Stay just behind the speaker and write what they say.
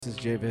This is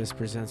JVIZ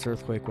presents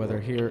Earthquake Weather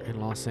here in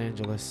Los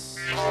Angeles.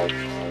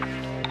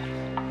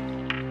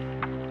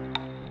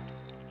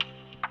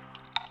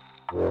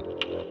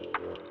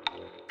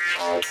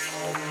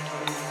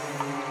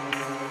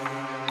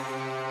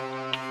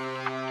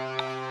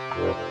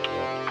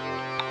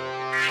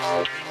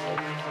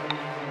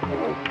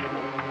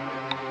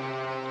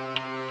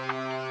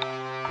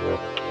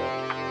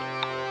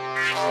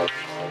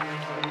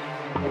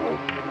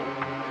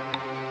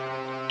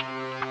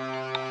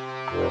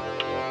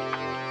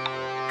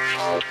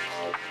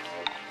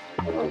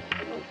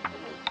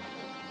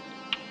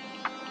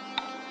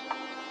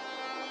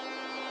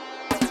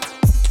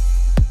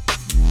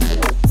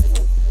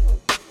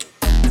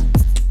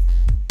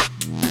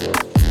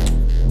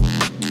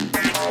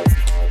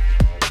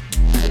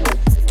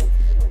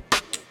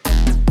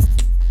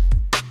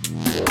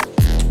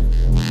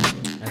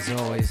 As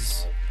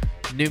always,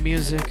 new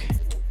music,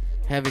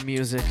 heavy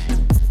music,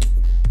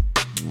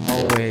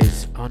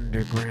 always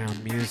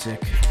underground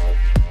music.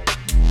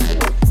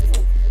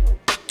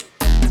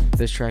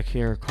 This track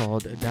here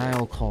called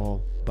Dial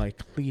Call by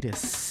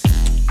Cletus.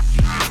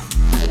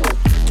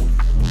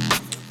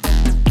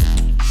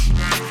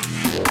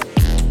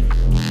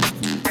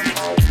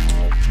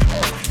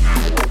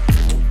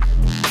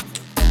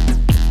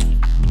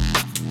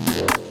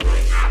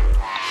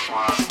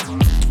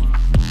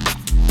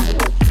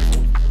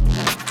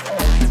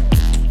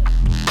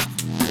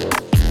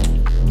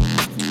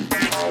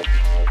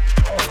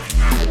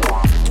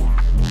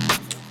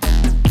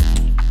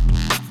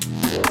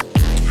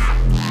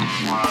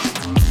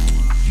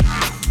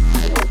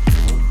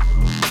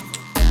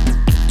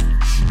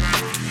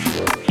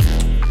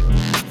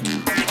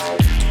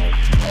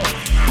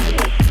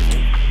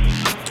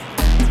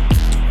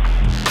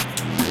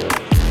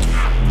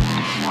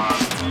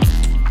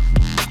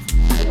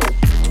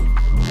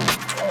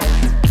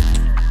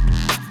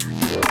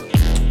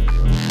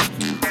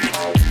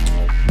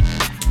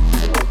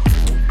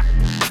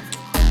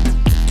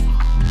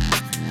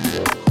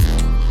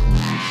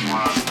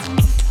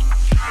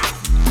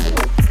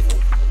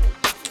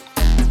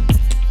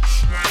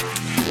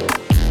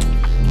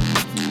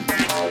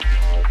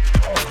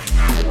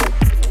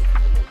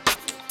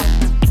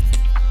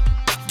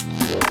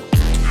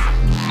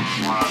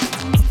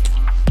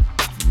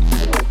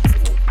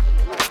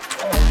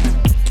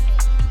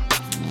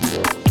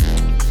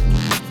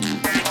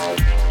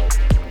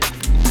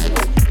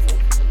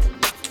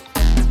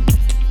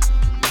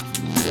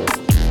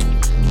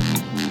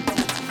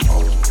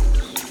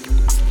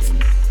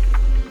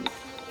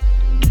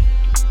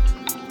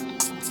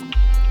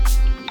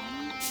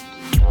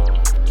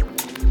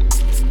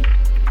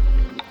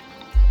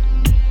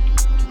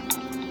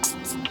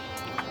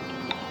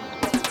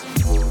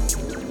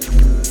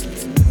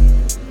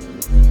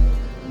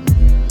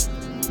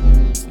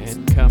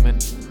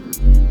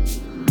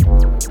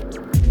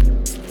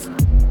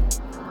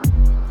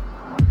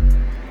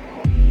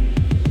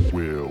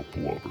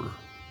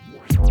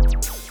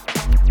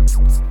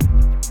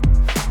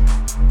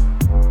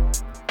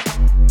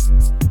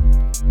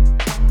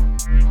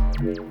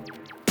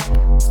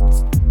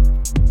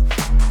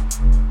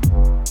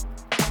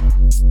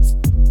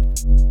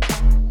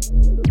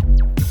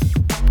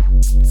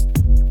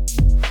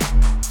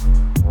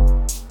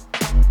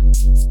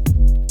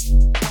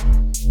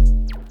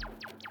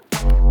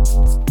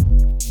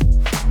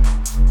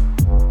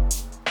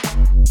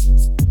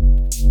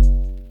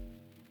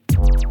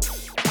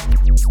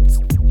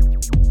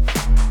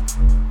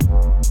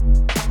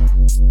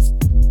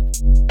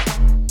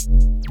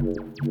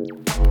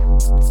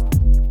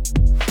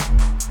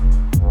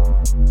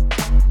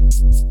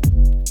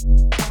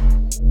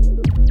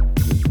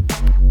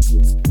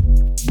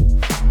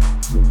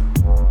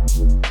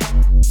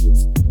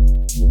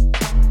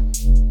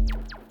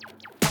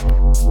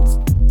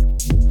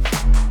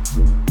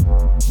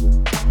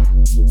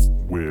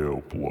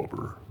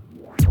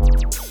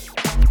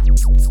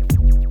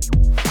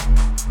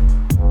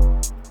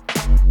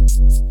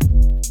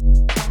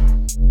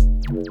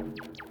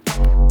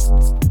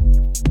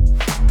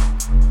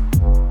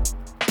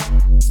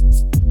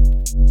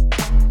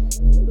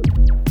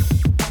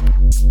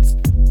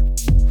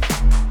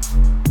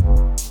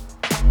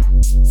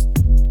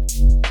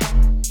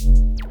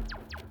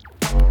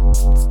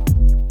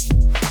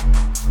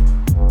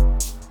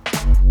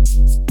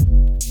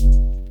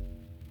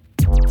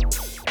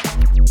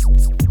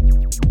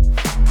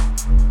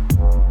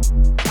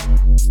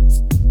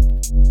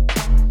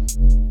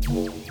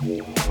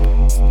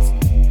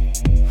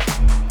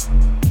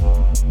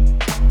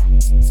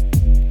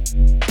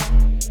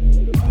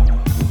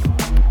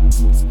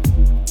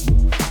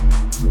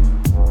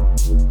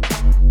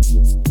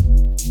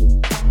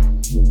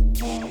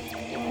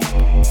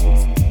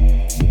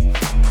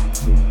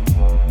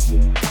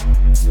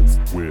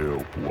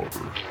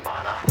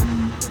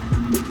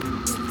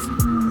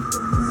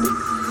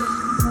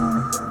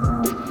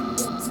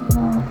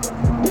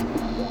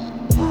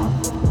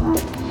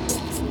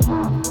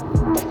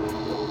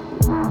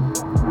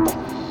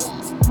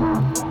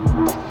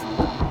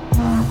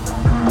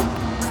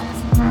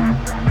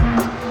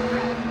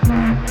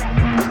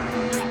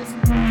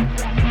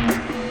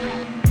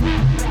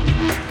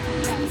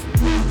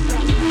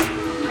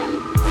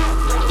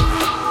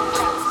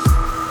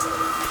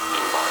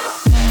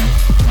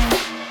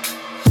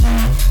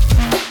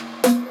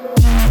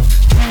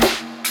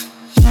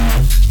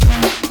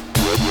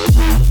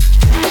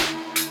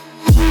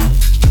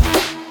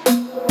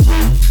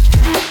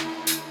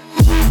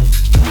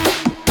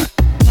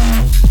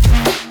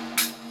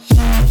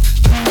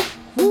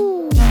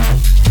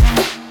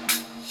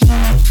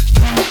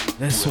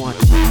 This one,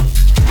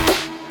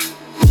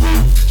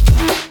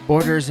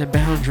 Borders and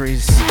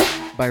Boundaries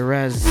by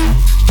Rez.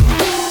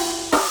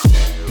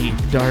 Deep,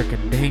 dark,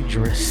 and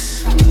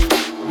dangerous.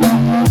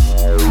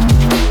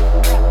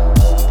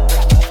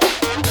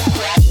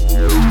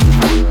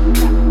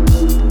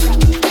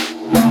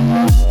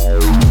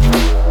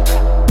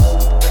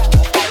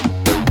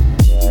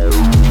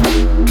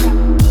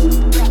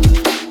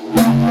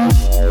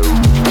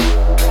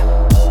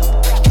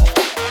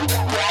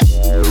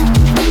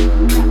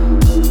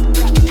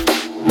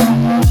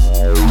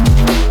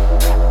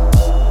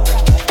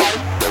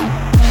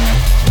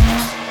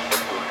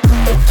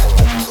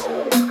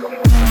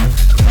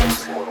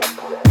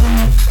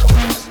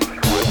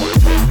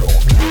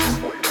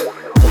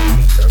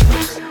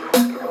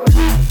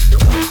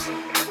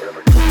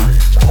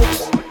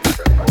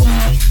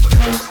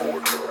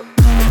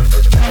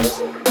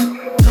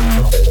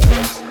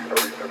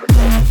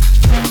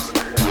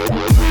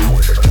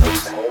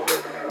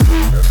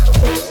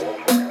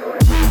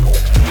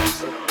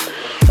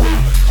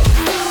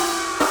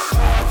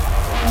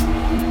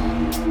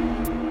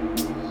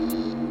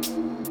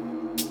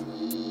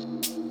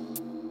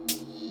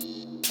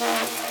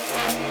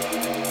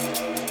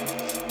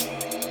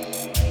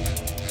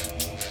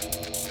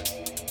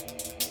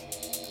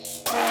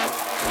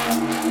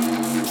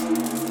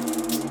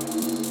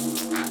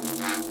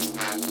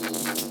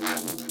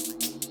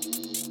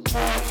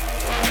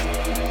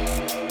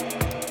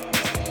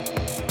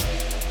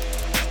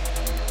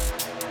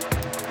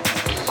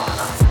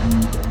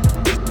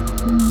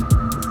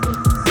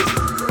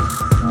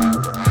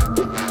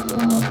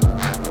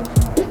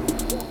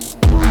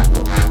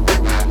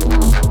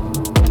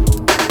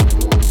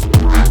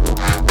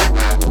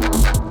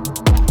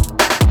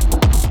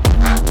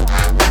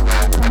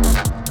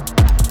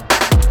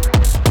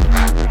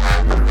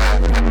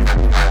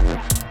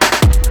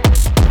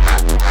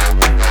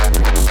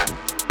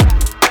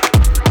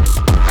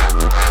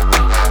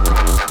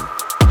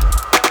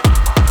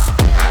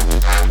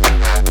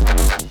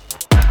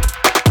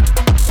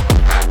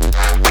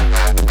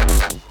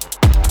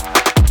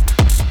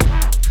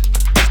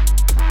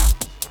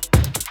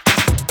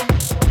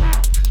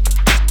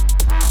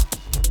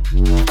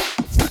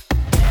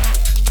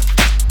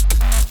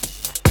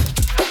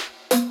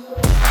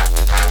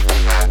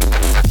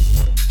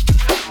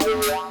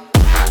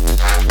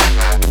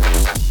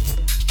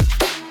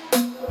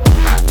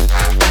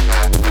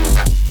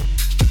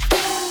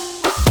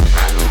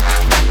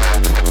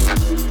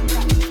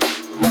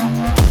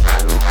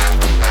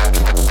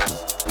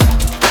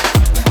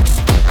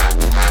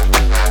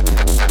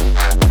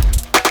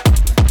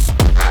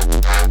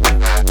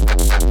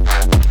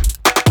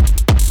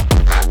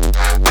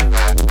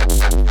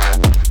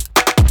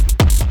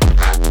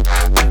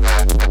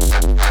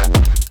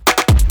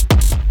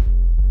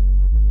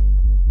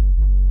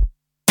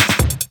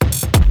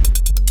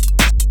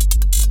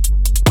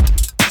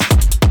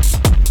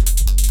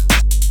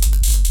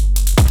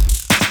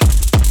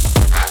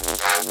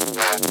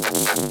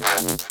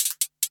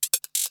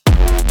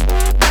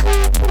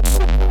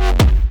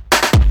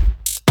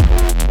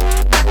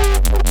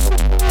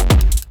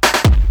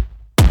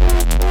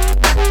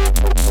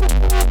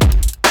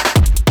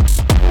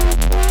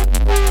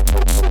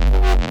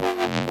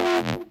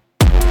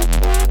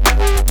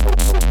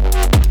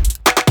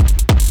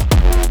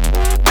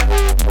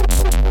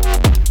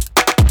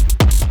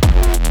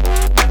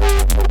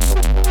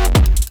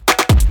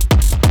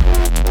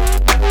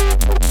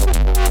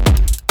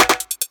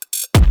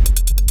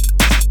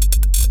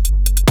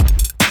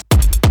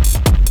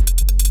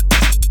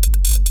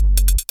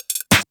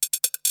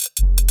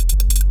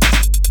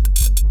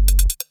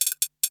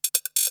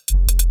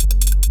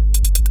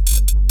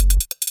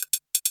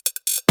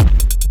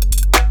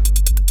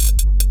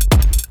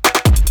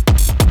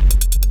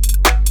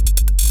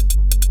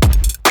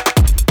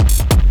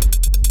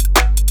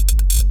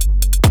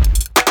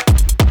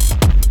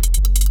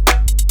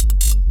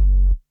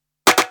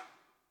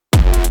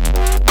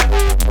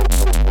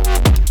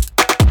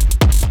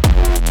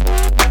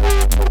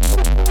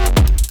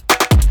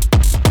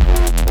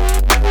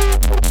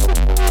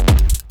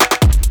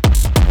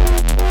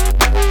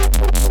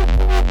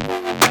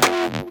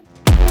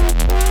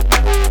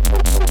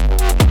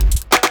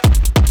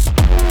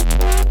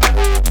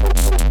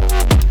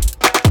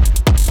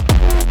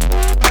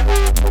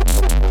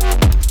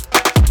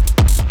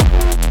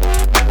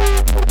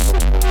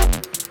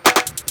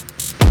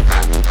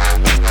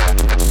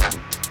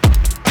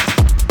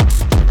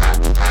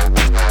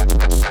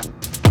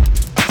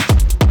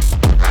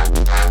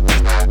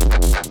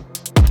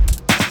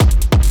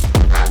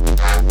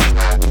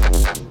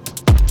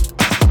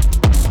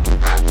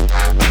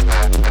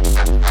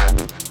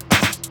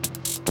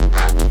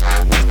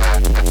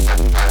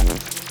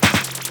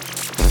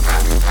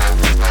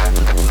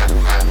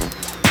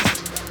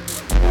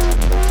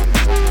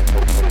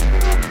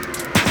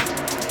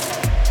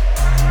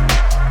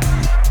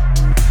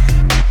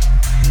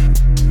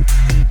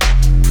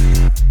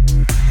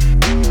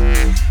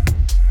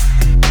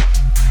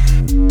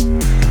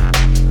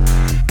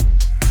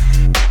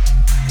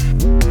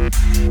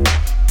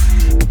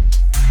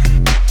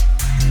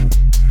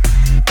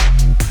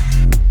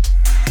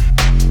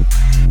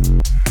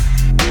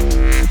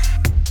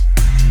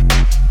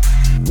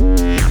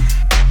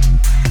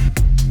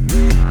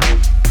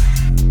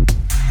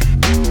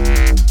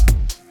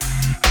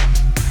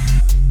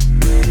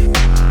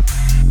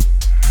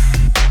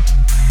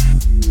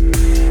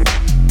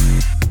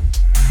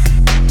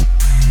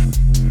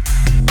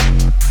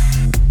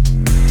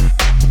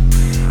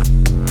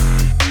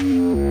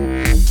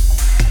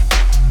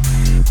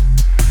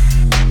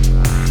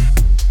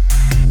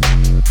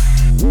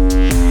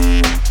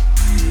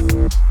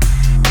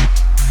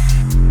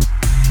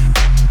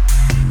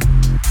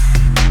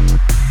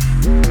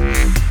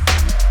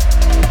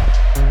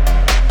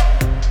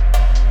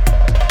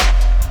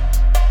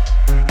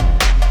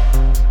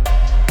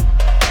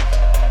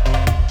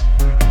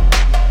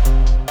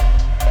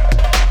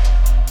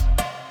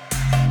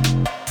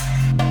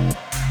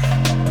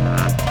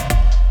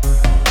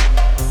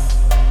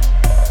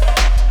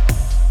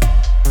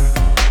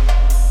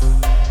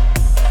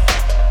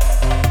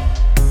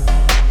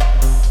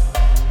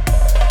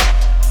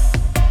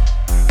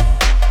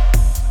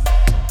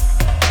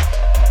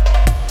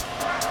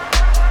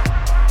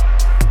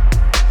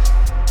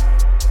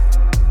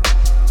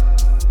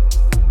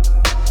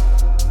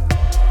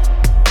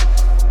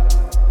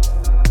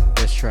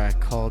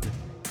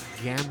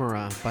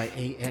 by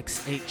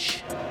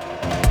AXH.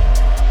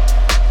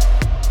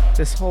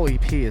 This whole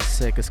EP is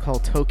sick. It's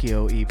called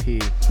Tokyo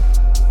EP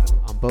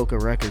on Boca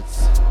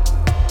Records.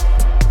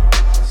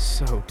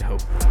 So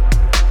dope.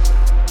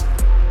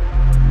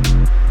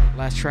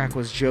 Last track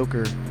was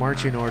Joker,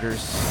 Marching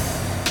Orders.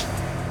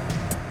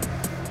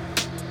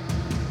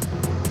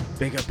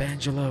 Big up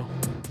Angelo,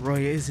 Roy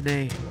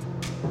Isnay.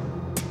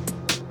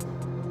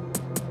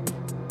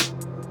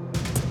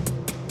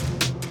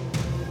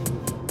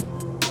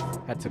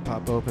 Had to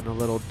pop open a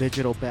little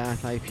Digital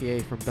Bath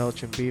IPA from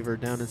Belgian Beaver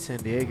down in San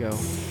Diego.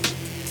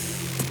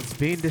 It's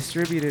being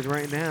distributed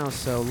right now,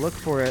 so look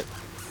for it.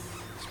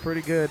 It's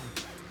pretty good.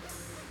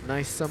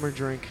 Nice summer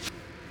drink.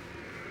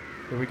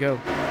 Here we go.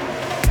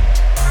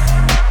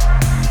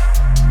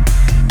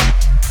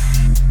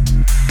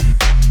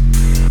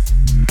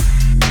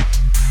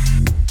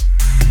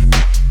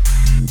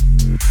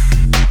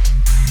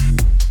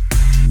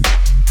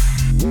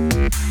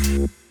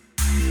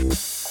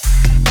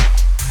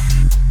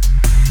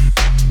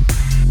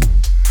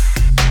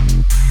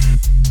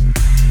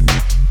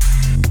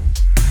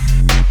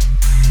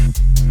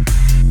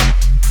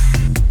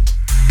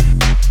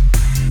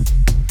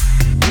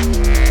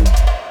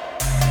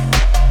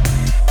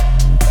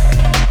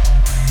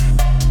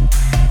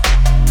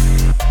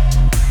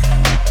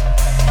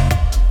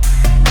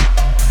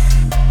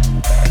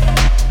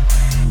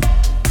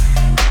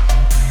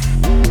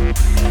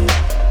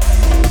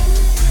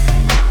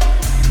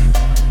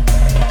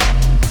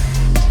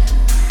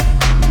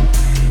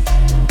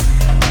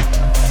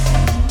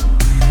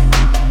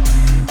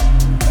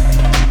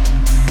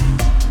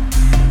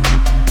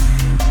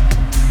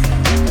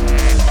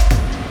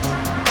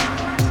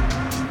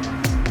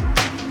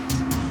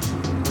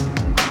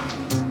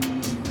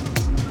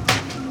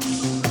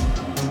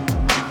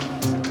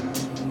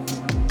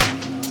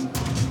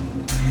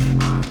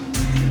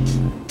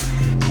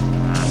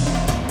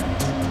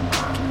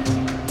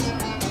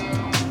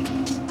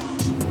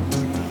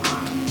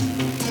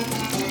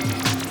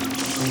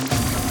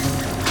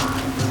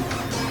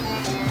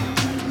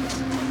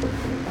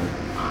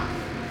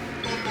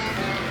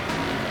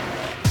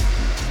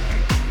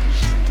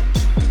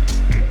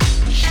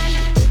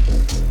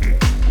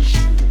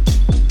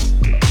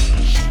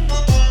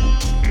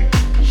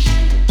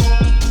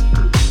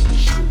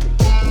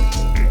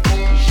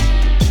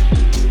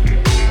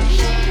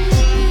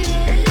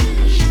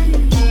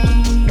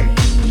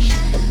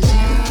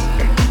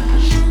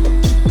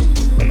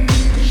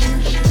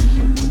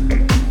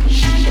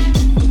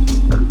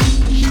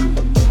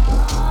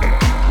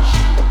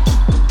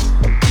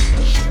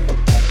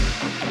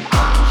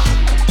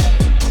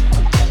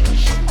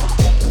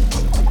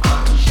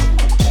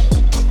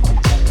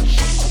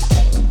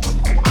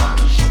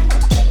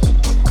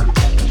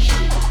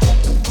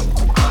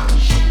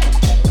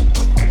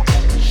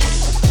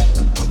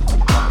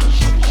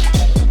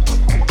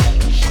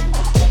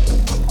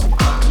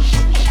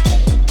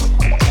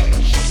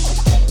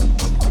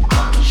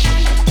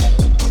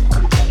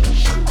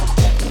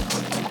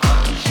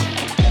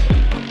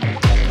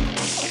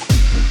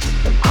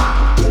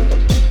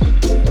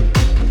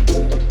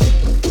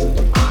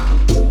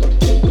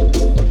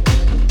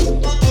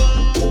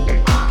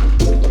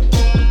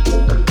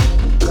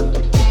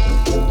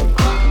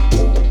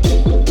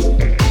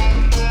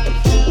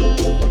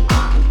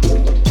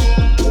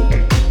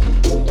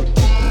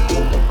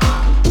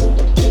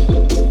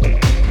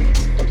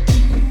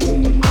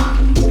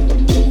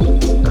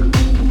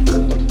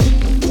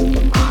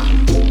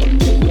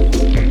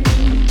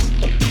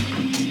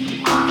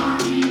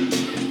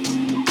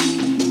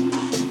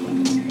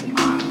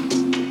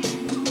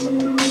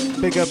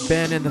 Big up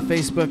Ben in the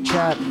Facebook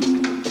chat.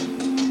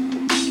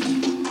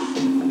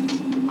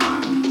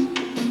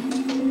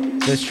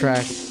 This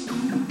track,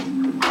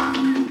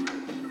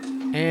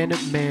 And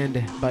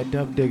Manned by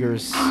Dub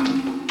Diggers. You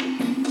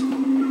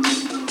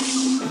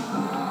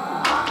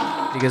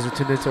guys are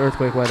tuned into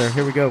Earthquake Weather.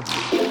 Here we go.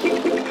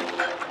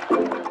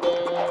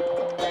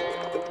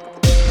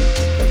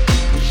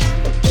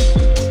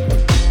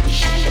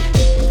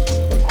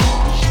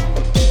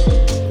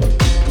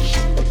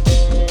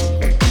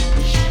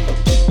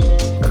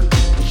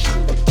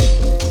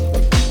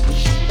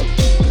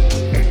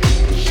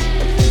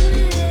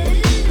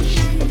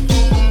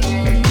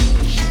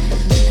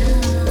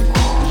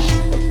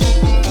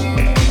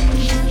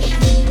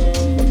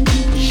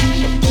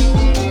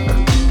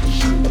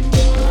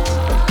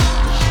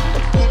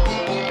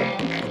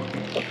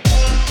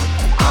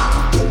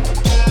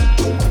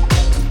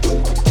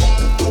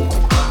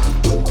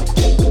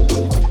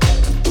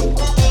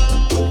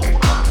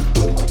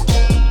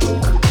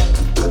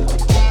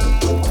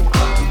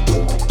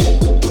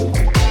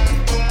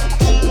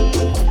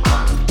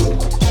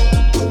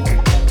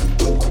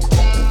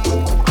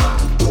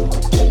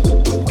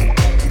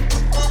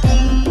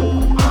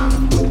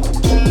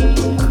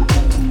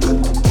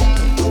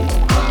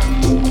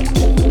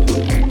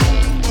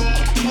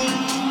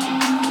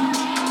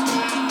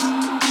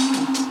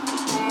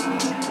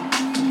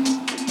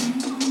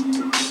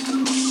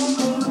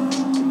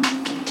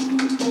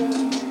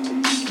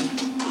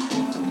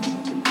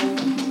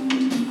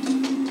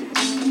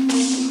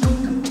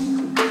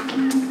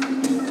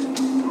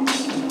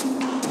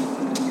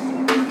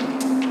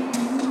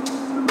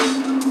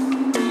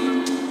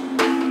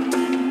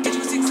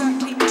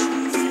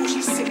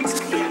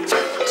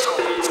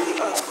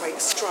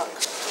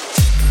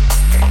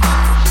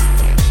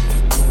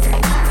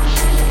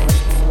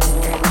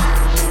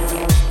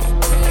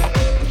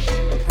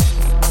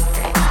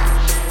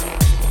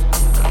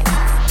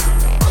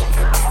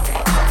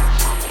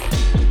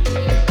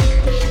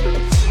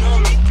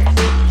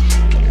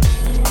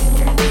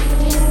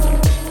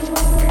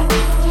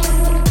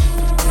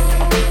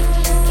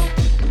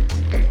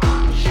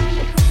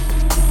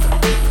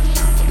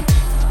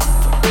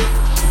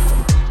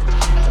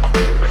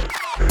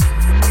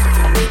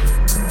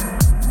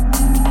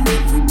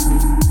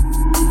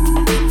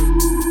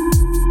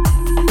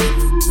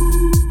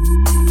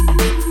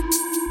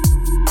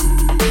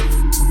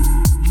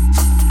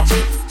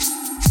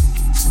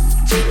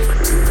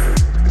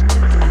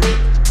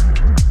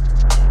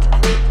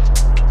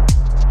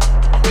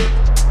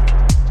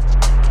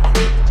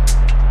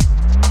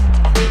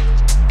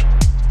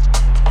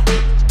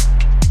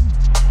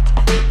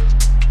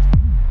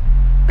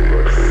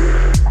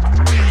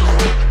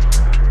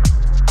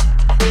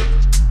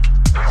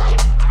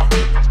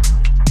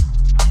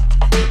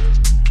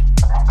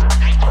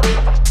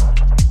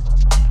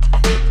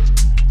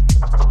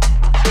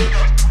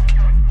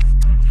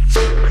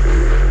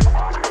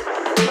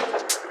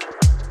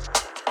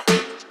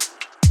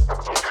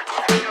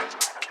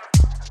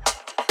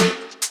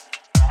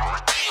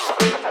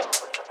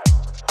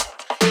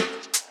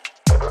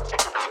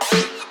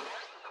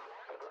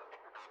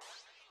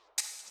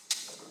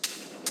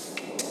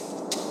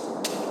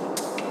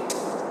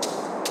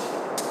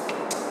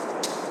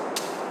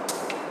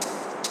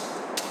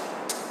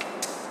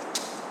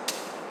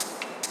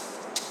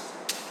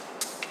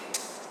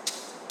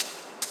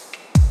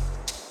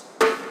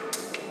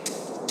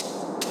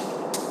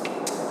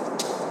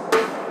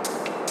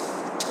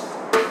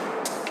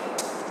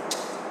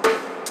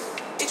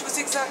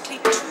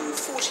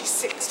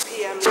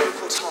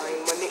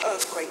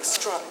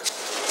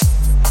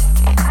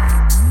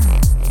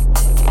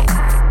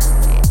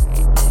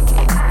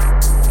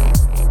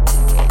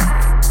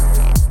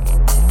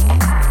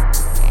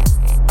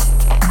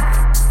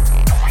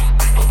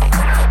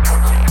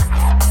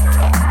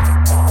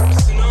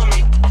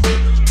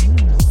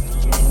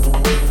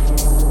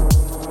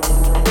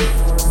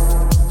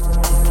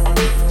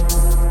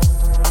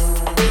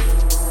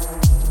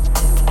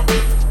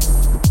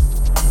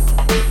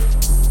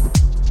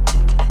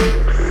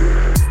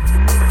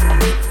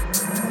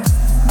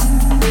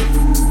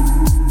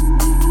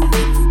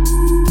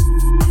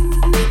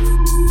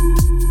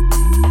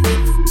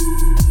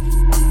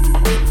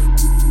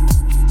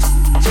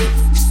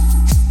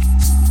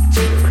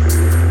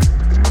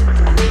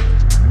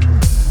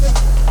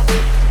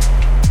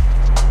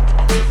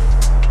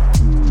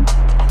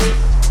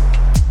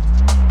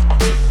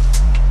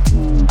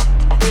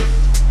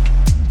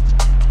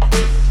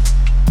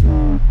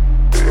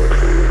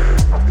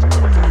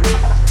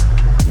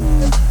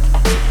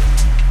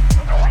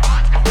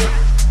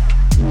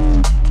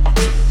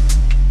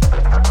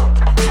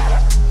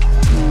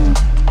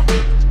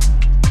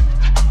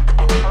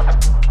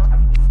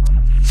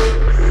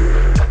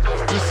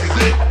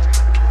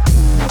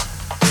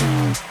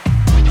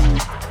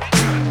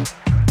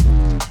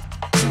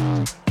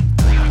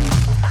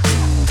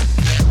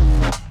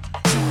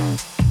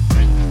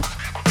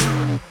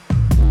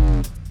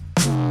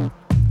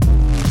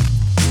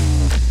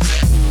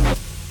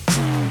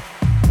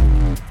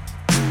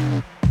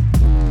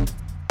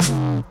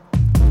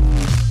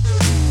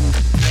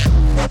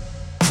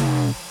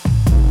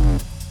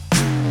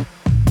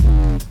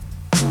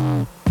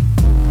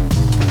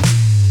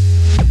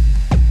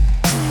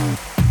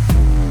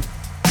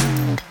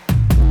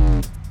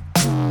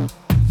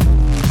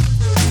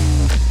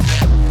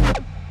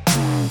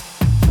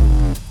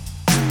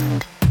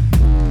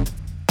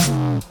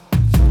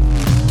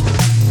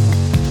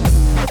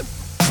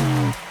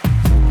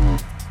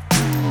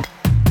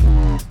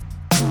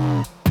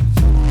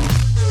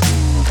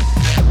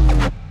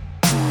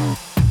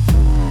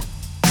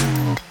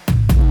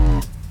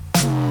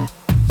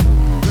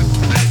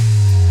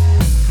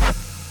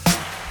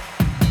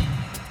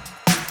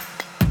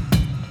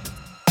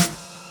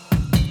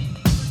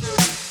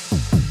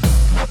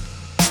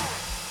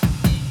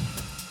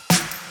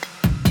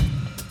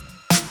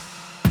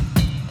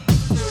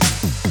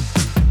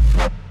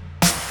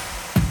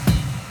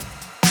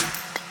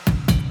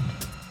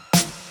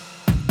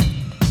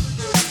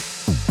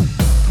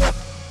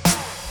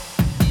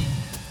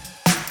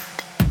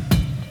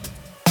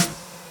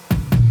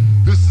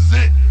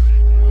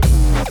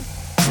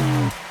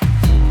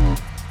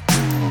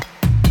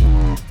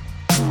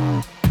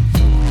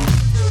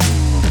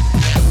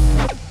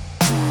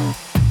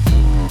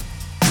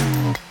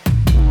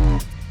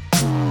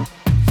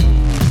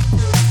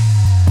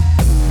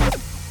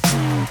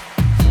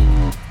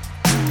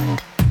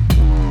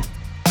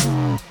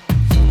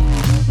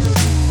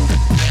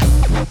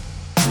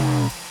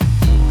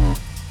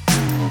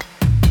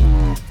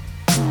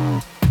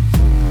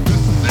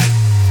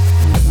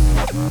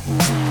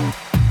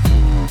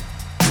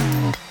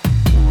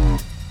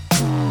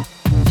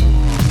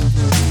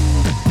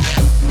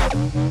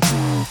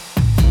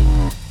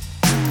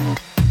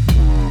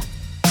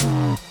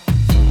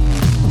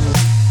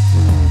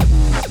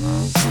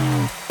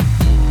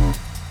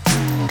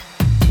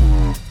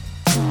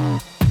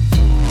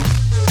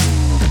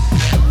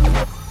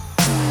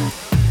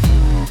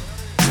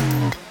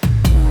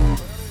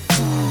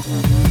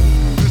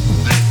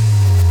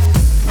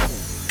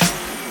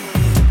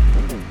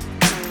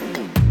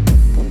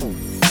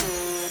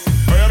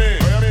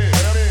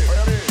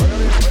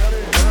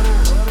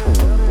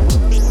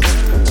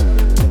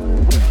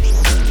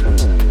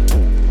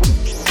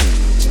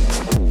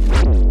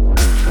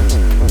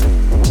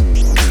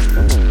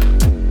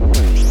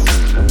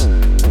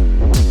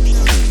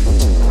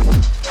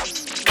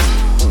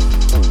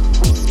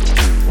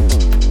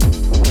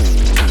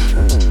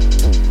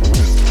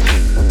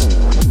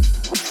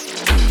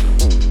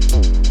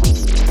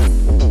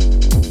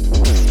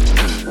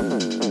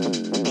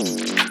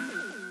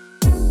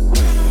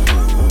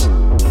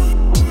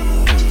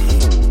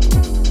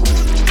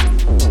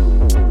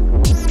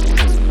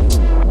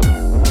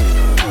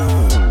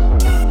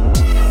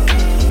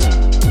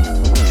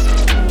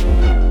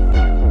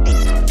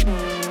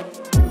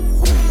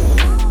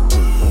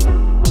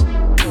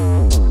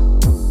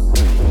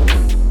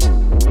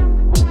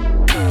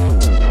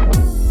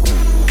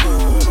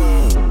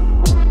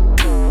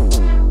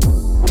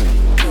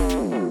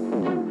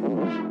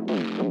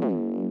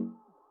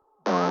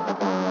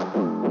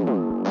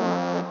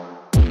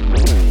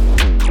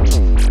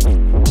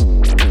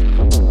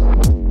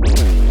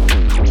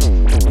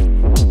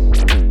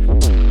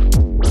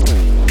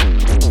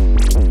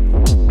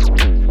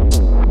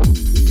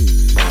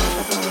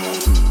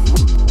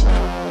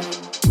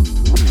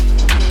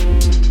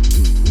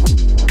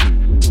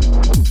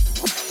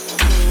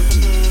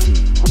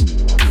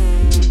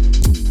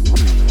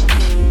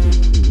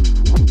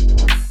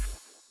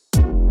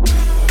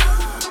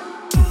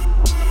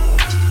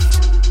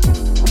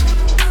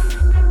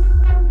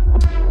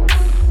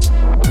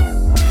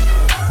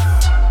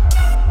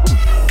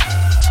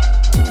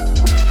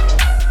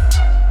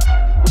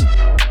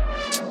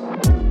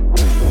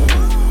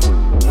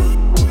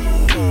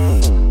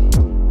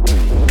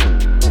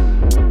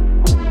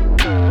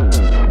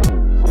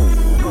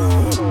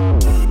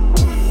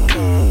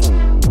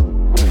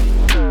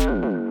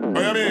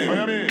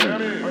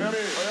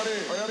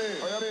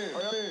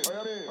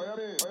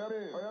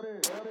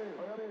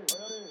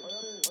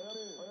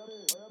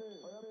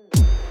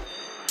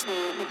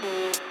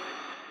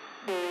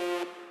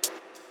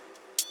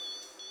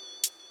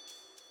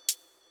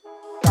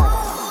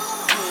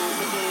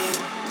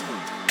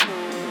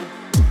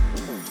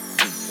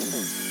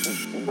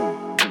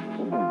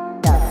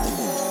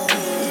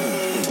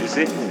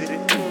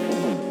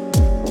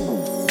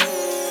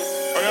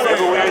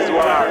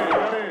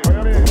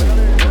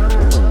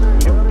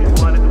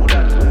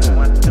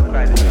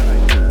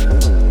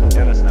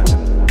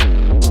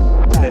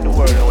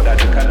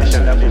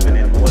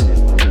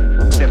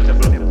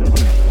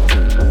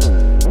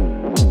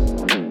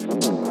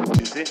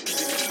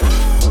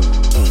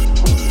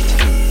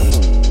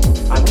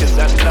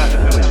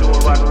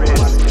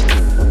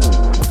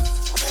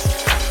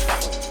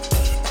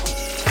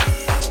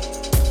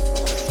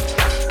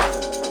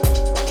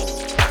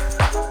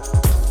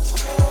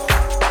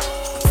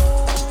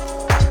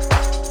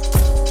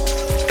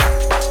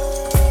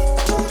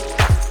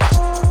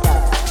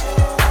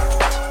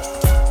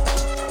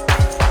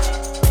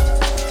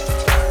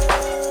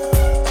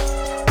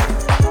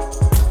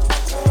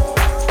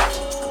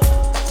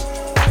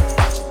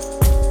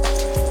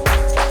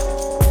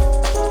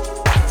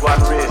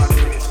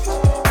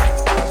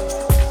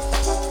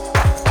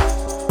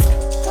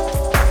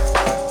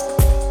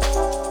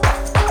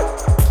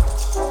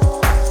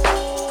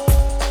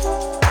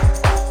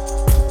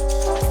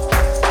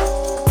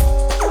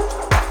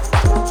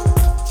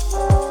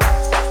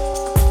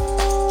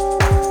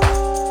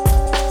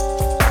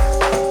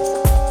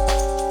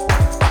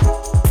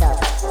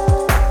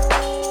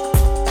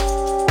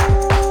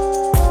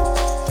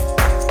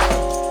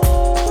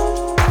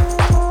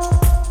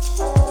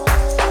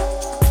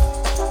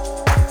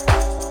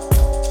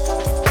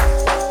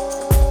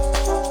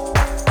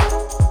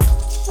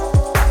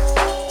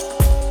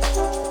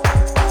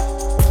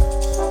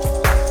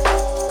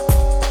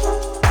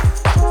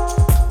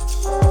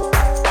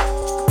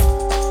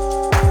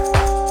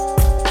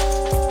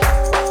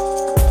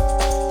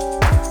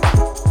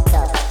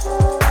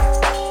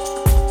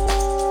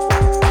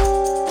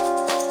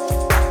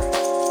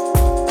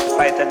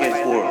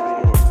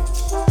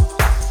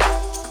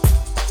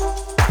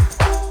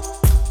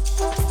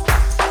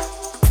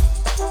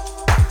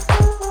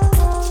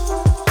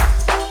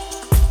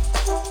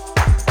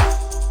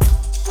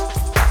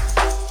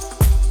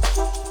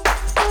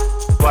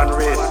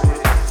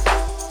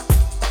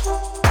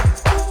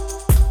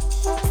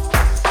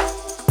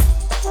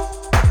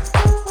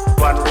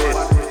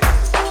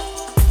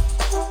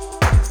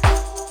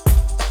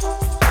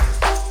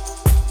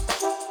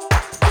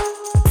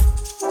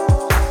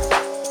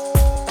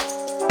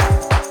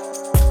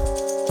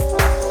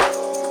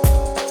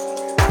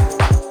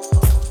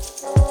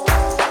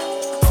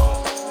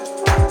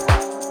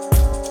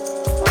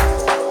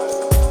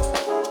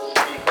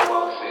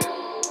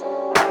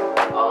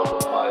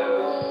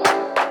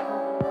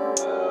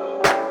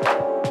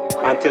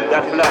 Until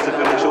that philosophy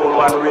which all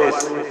one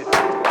race.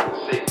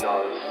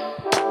 Signals,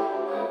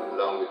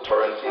 along with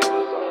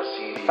turntables or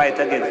CDs. Fight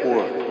against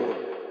war.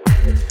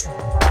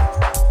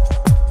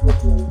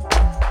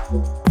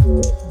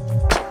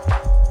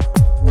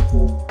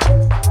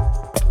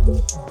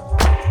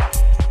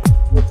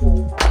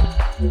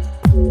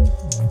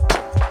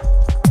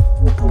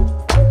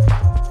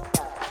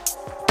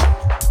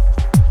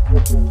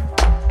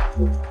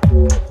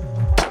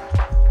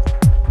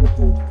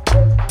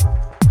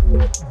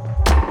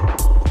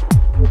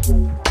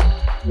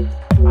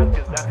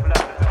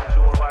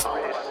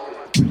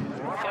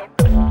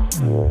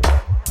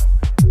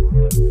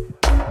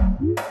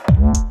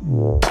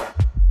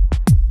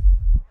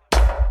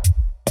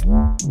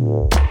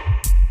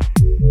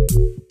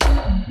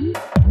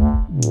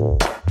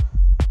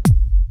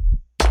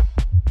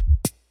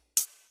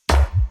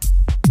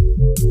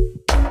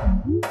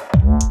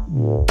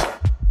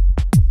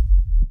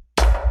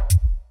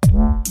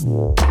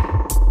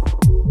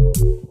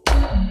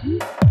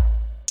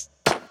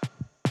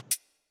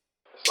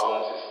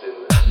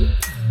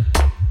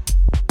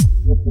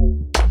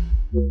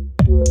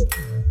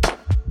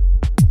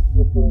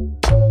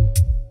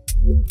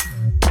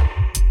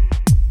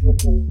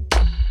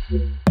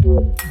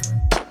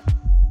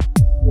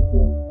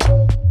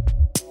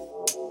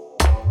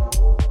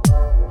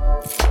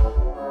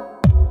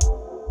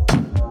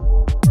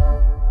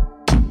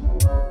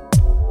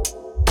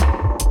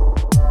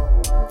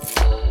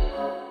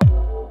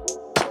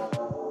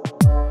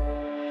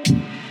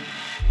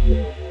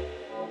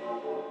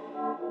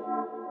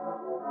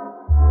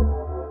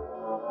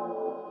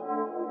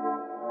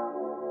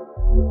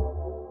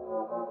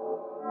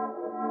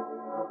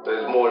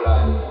 There's more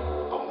like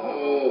a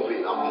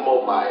moving, a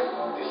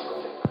mobile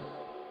discotheque.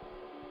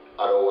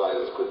 Otherwise,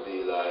 it could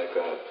be like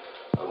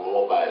a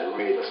mobile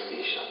radio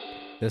station.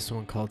 This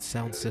one called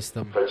Sound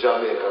System. For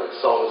Jamaica,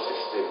 sound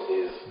system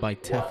is by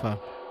Tefa.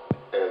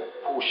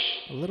 Push.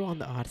 A little on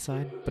the odd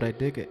side, but I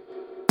dig it.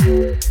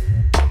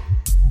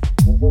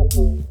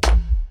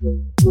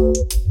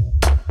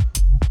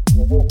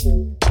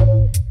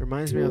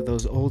 Reminds me of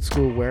those old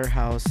school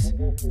warehouse,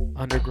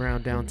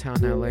 underground downtown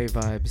LA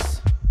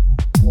vibes.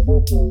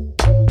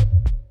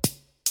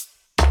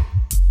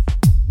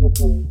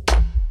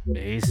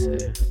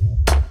 Basic.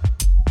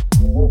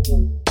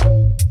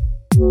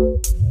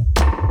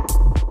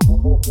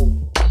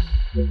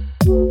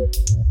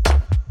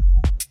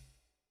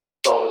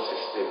 Sound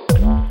system.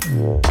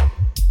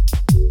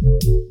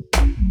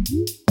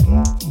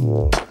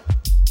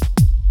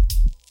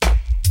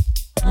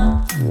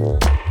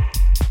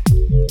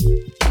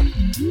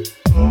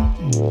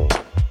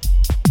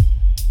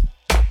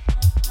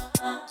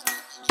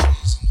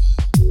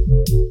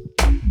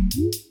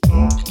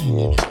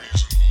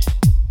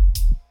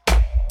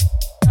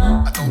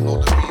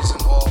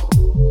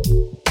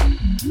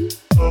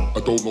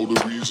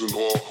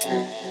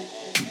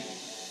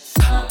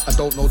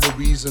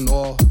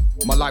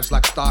 Or my life's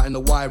like starting the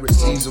wire at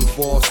season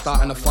 4,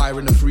 starting a fire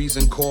in the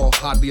freezing core.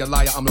 Hardly a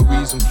liar, I'm a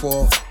reason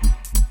for.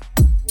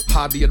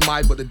 Hardly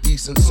admired, but a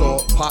decent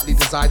sort. Partly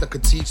desired I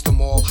could teach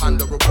them all.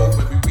 Hand her a rope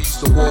when we reach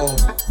the wall.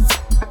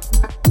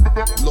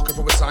 Looking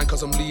for a sign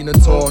cause I'm lean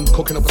and torn.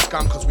 Cooking up a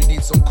scam cause we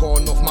need some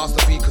corn. Enough mouths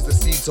to feed cause the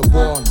seeds are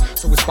born.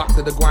 So it's back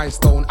to the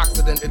grindstone.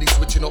 Accidentally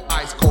switching up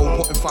ice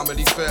cold. Putting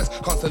family first.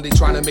 Constantly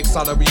trying to make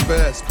salary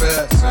burst.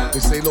 They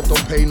say love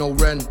don't pay no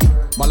rent.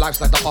 My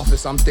life's like the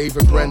office, I'm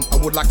David Brent. I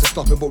would like to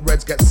stop it but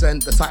reds get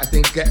sent. The tighter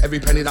things get every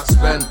penny that's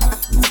spent.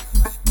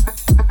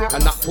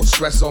 And that puts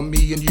stress on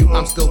me and you.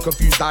 I'm still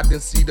confused, I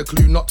didn't see the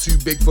clue. Not too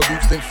big for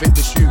boots, didn't fit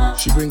the shoe.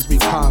 She brings me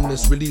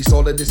calmness, release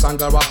all of this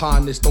anger I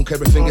harness. Don't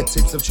care if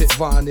fingertips of chip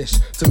varnish.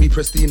 To me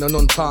pristine and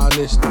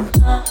untarnished.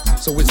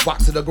 So it's back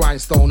to the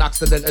grindstone.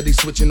 Accidentally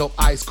switching up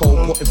ice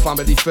cold. Putting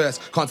family first.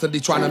 Constantly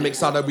trying to make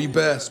salary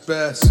burst.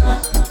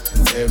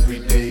 Every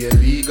day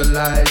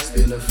illegalized,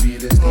 inner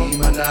feelings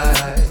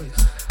demonized.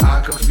 I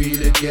can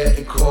feel it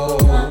getting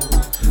cold.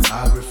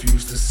 I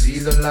refuse to see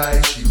the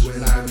light. She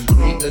when I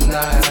greet the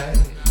night.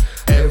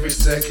 Every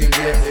second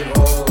getting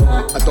old.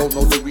 I don't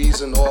know the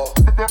reason or.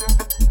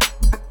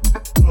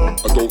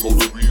 I don't know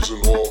the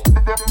reason or.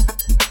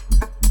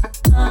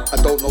 I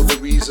don't know the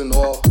reason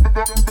or.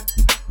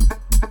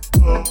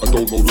 I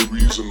don't know the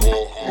reason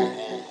or.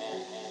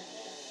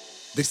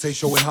 They say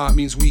showing heart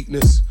means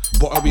weakness,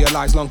 but I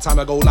realized long time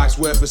ago life's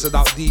worthless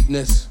without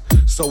deepness.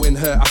 So in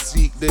her I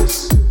seek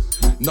this.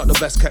 Not the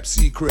best kept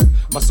secret.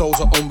 My soul's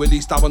are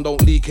unreleased, that one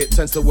don't leak it.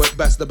 Tends to work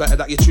best the better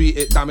that you treat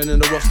it. Diamond in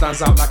the rough stands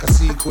out like a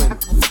sequin.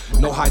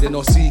 No hiding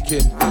or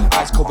seeking.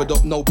 Eyes covered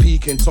up, no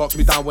peeking. Talks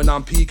me down when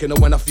I'm peeking. And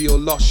when I feel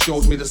lost,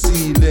 shows me the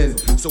ceiling.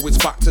 So it's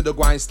back to the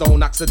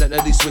grindstone.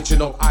 Accidentally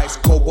switching up ice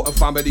cold, putting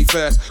family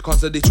first.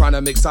 Constantly trying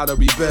to make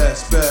salary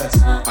burst.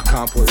 I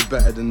can't put it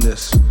better than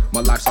this.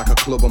 My life's like a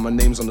club and my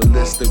name's on the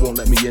list. They won't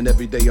let me in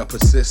every day, I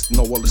persist.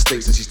 Know all the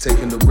stakes and she's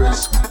taking the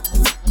risk.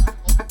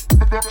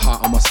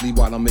 Heart on my sleeve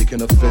while I'm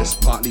making a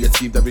fist. Partly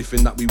achieved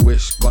everything that we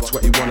wish. Got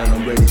 21 and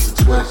I'm ready to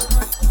twist.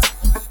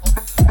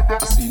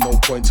 I see no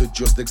point to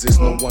just exist.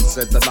 No one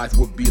said that life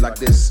would be like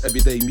this. Every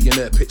day me and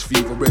her pitch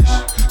feverish.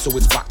 So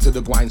it's back to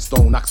the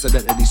grindstone.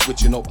 Accidentally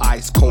switching up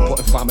ice cold,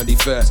 putting family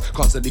first.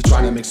 Constantly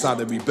trying to make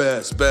salary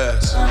burst.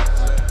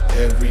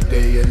 Every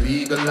day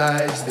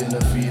illegalized,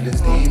 inner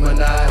feelings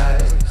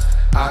demonized.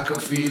 I can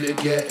feel it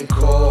getting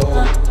cold.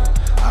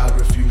 I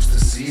refuse to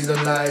see the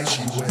light.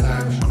 She when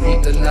I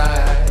greet the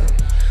night.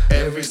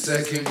 Every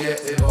second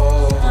getting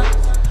old.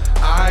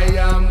 I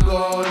am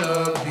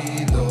gonna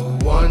be the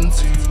one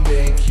to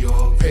make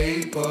your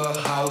paper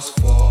house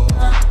fall.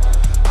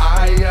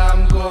 I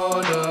am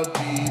gonna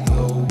be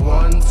the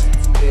one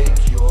to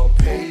make your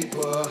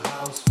paper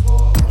house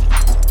fall.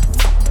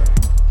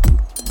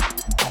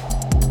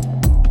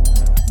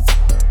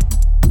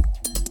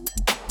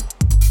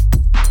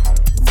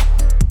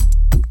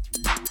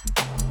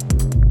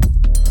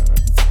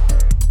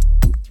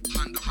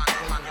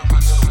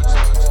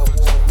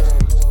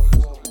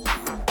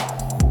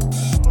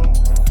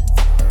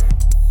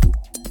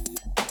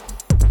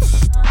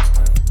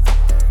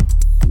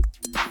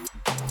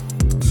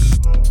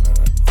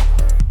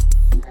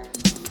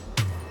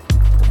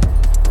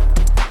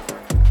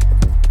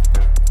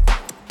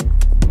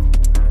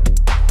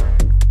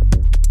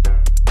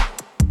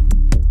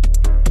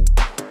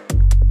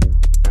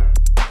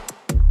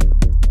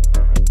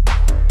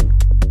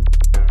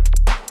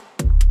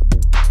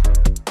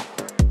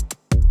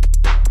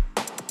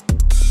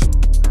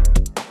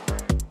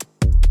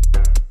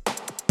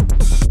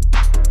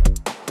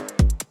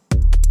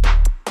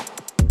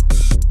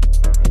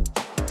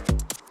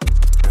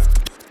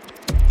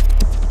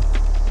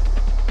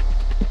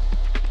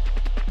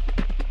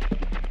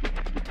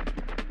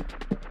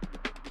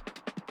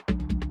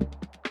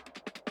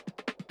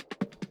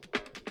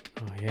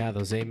 Yeah,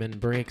 those amen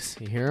breaks.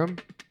 You hear them?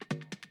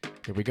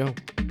 Here we go.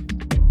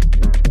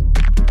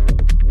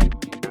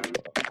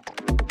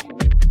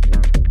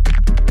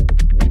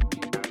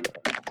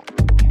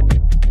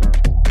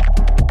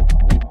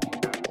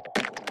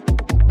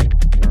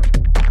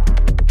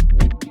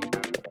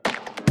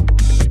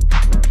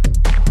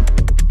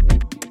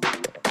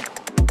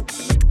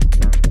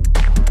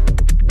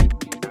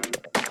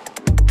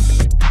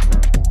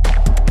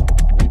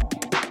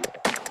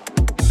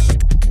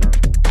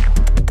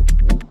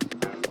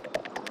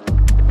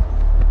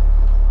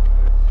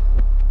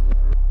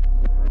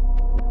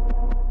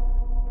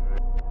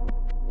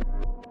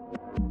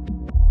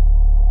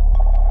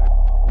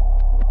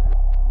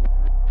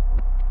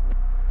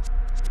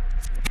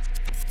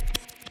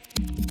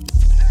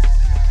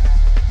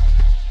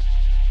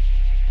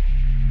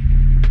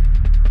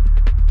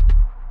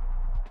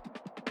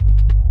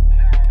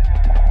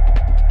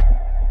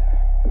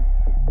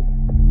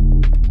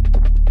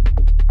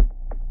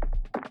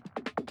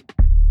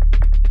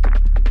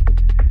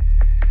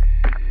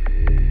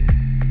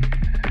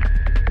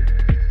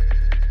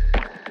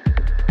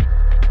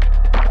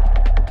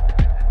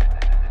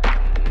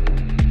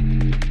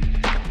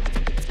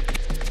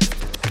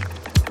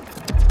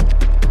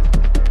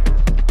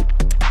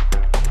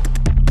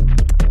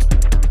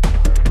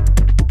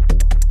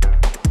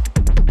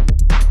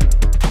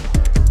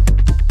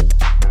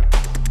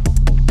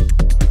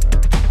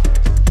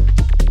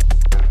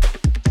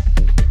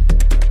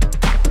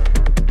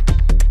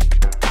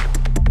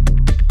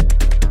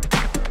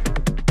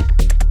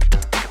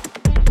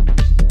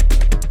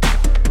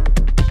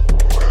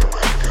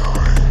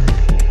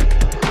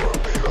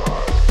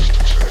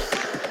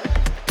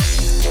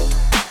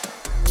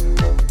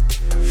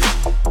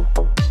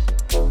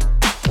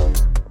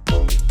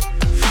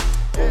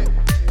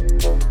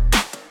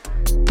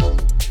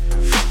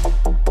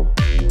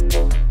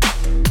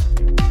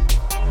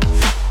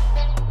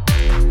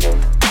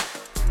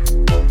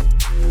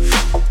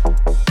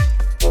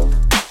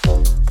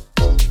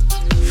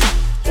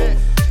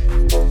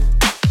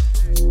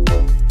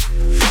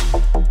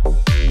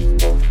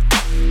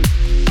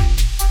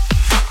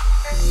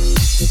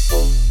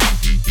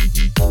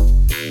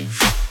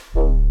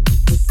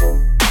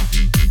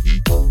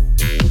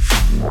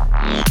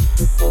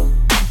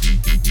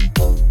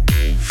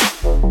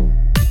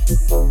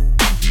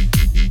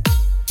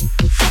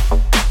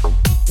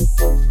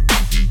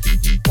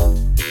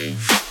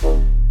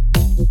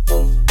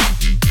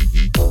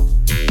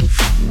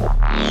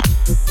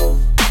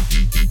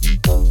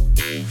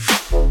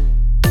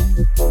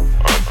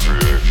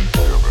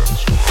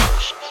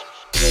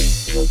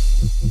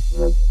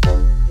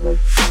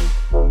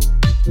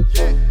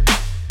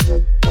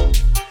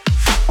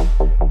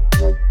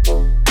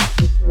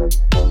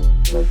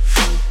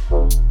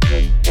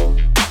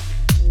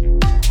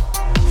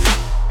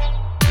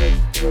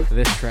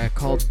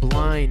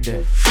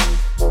 Fiend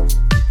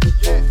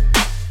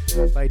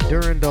by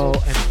Durandal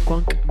and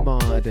Funk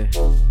Mod.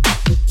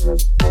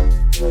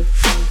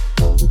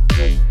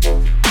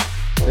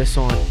 This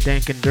on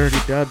Dank and Dirty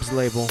Dubs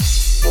label.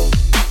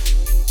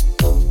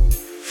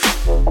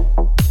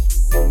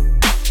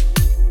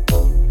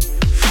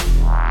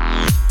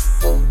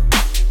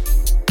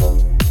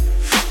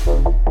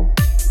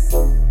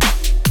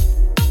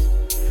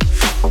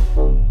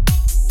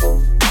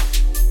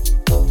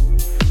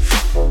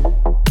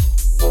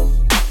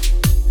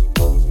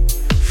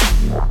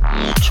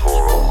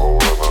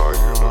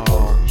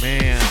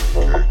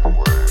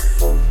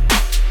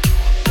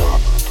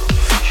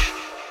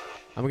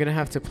 I'm gonna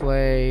have to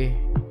play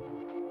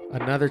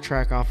another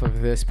track off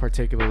of this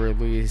particular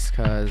release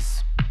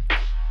because I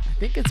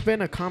think it's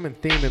been a common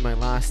theme in my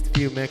last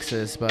few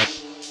mixes, but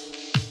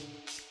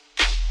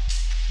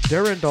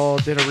Durandal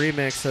did a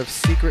remix of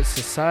Secret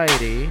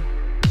Society,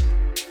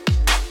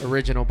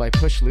 original by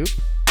Push Loop,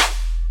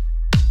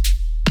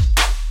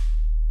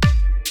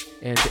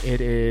 and it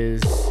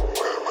is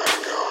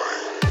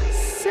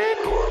sick.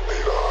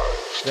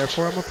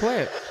 Therefore, I'm gonna play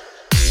it.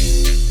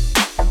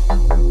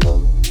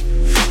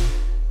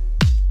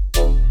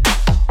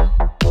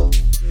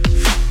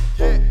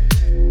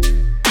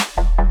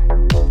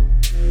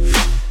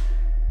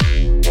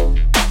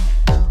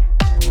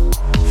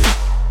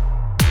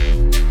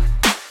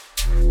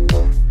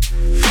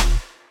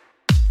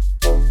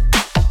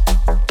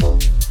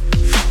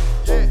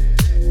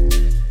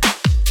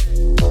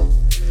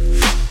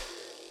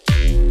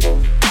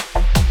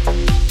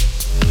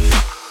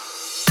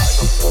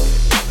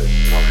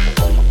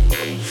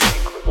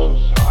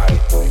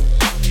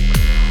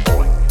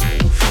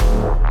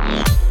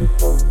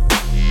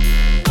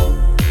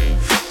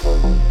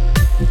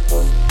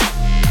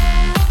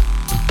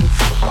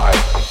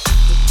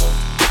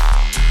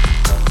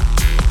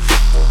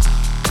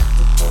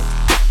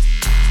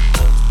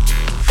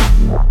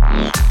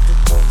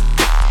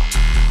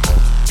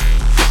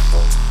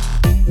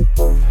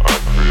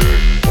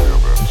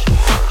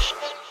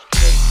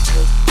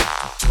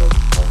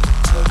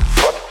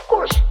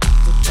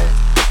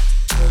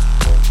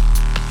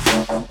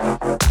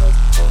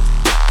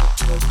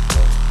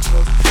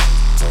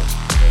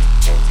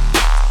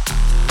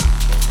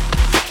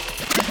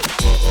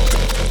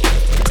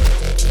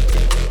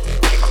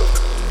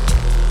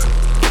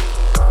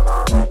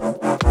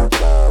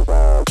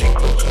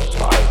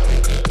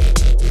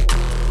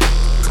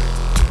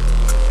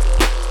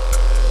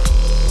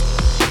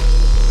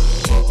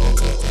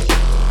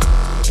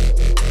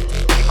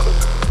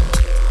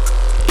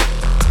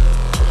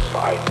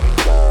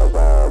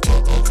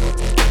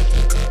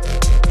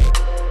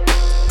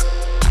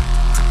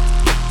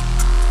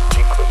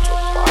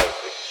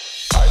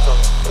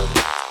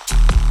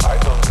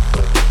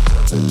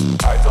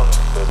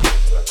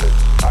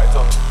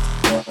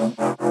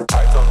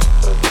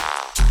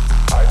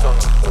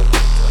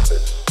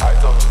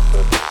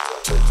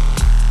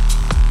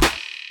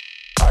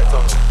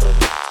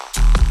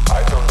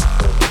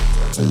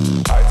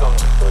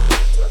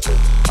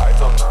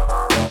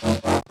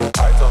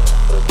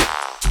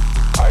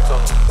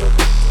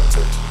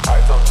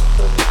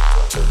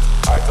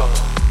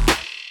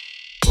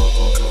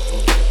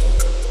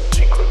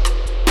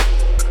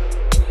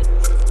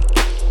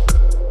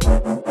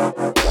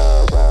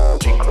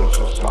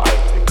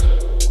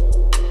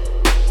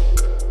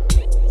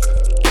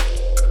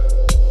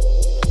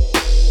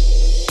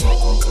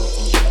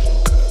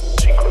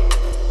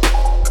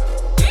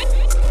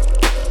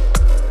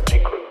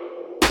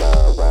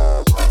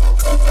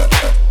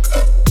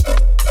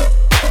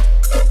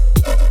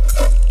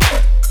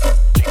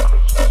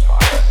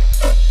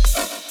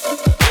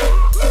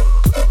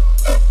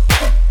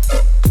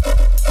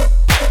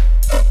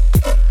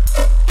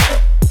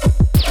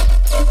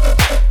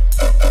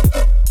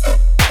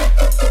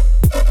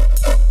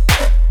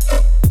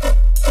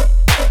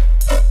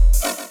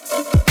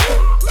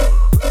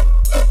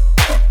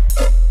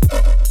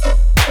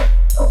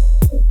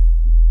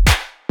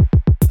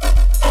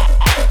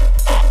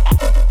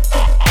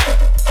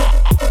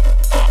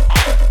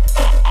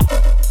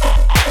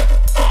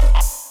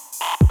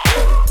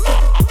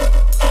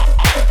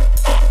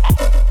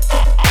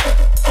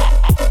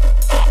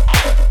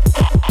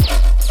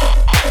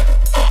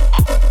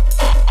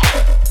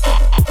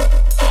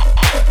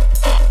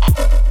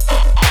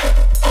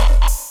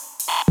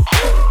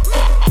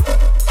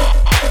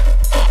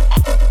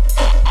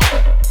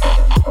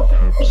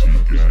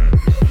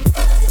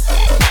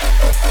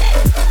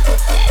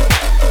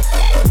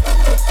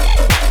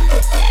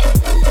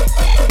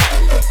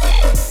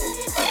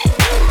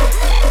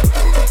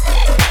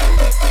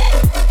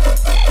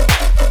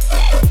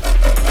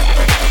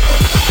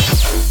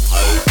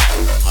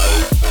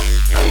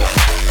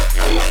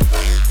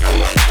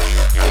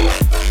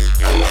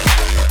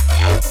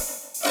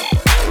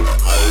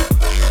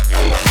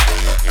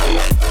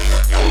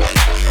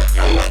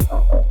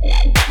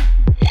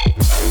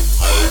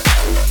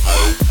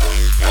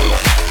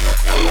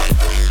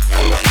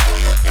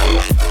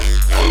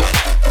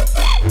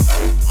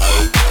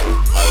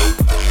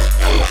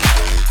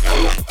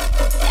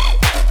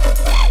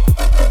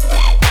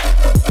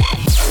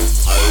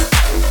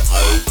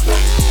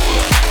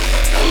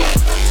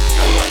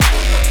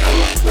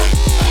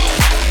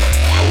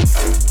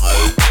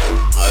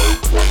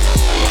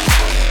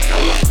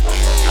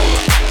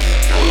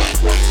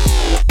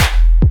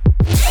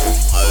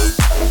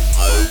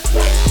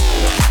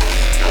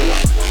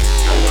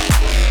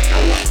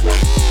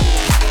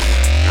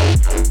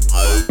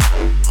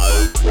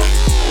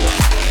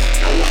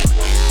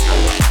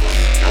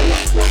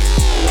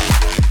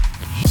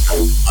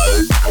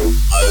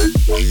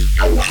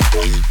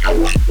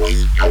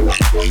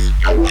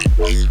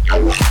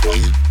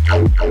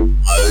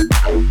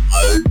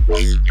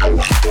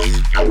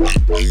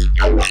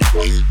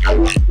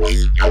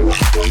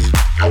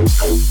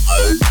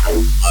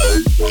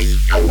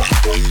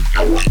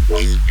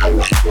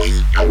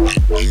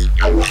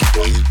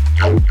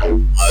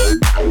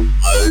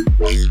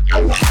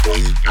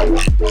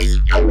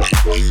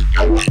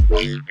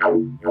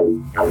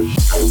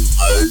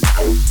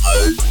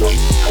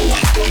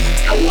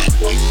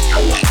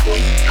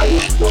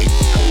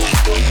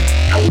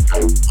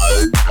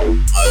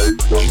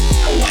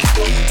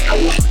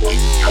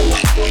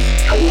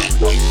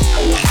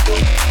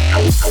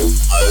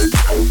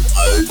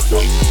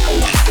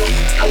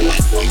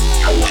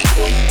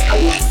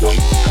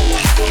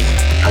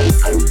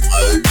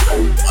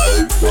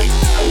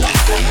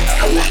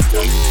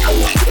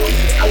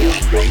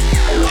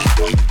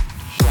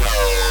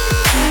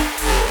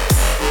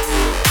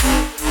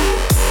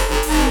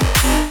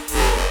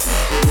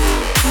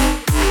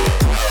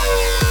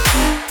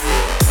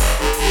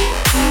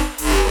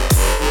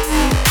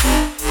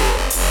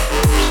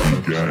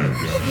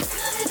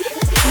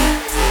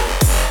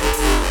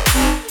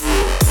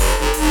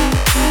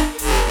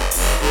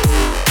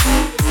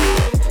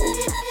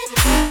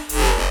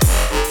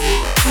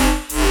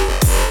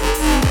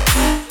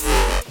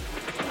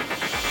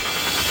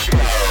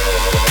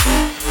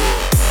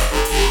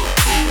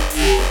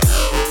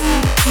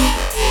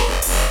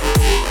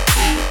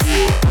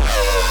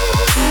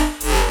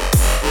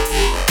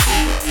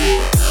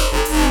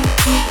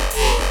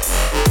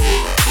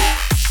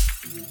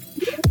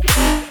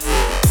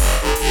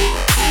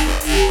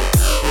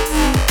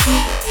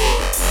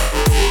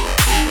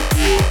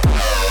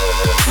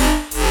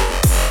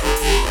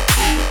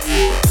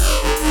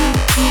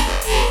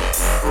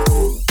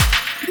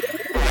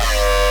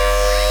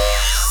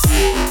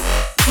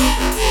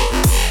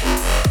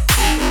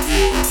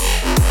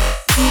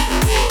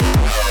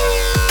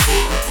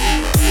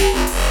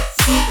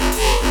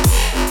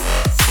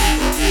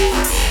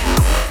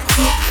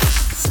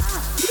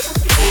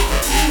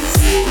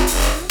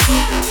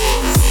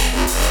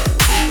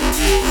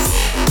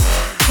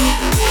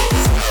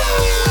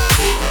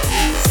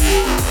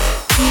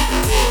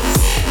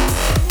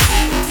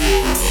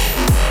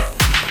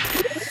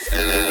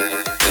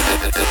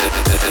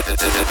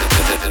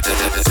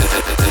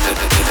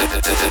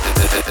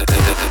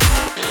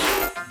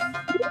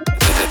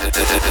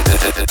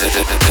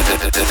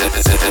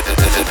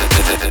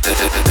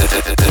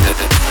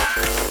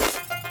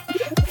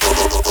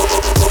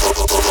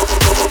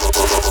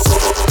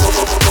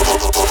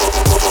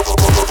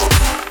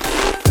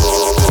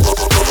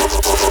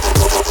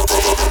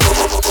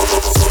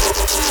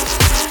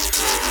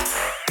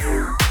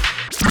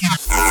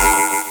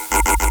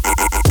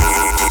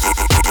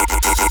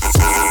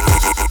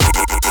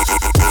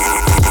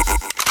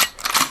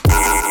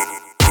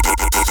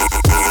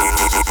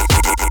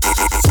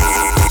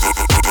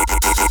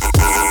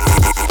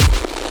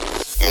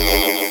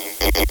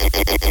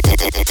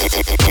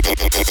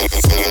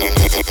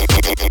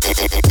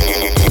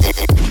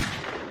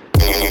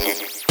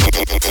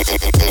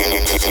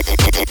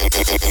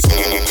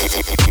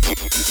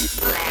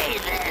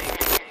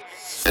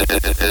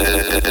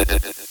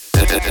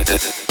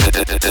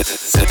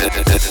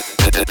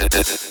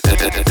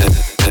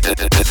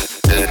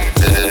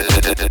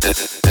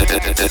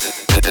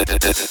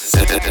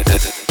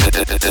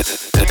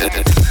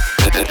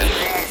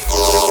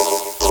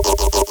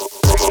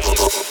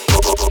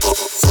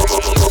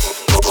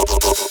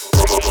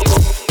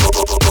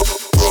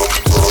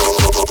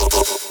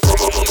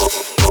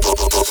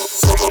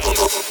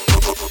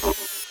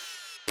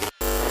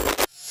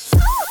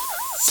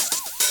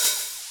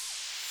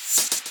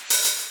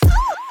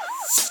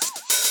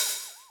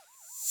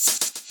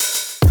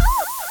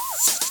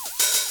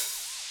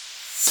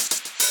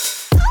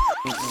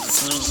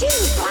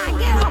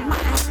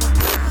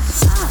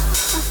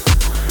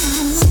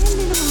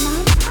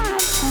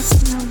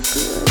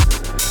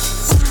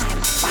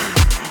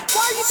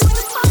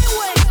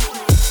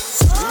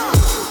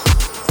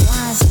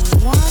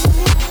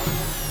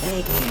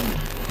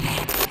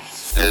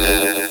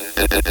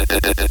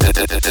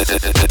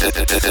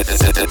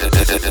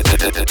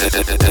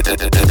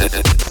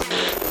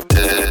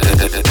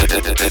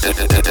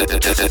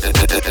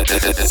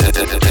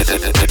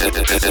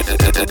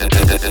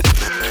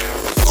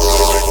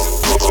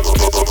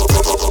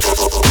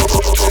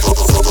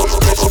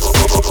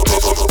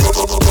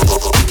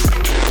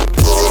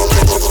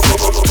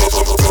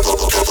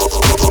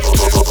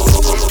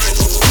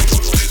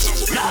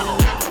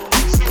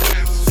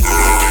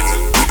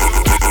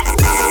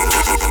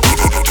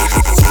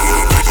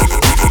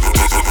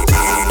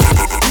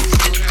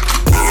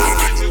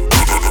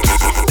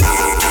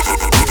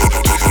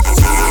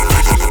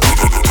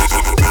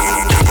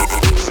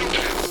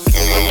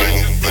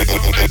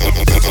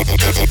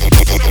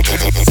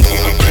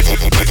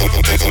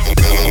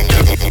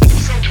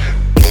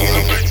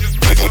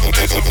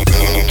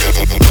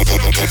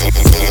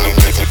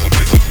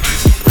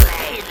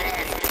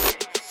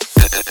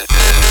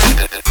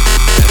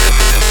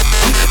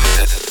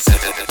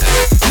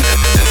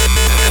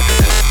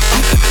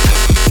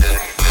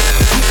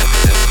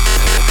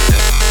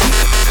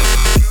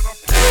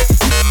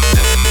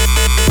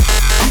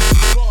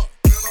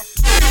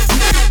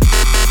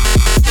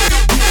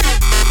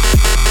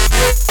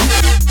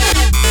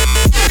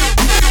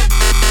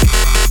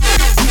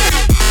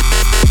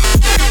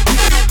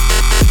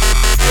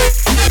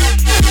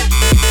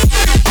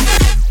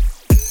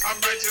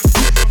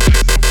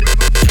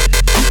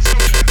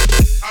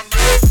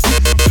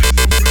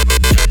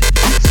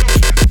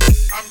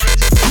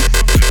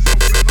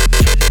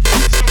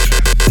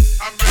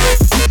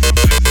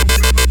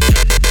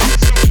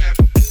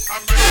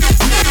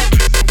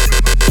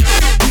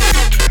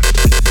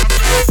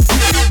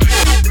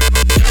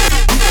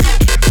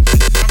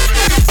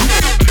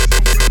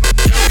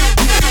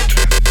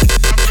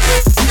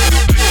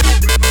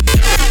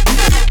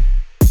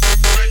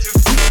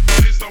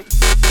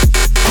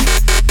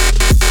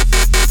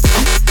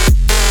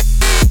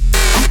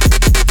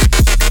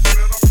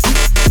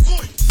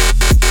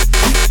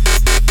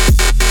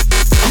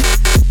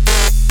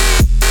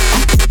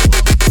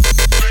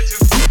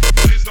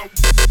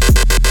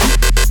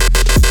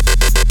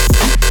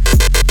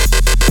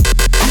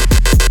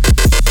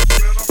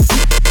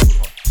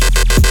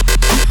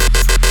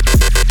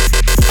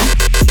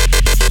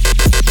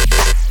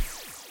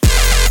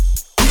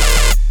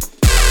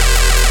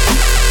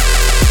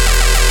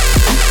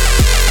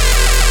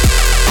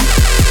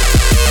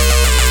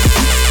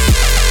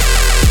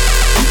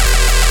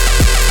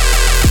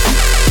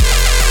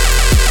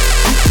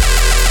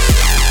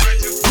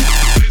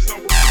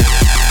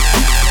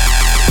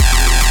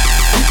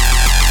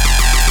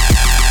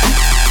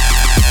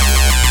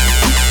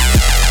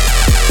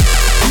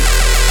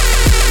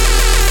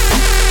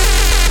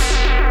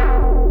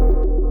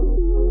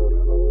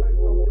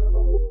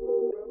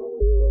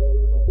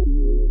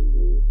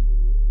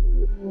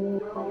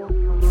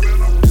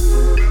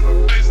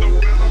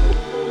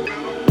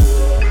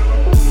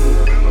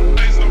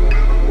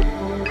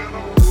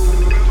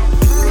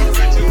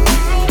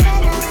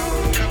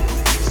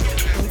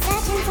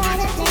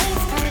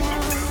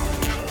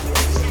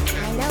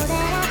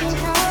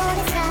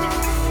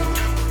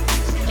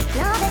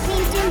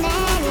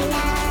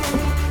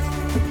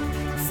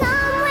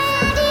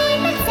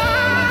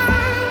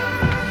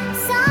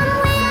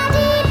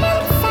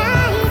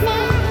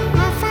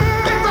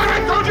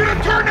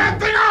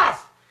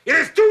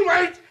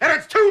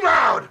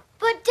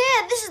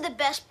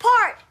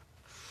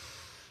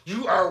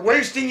 You're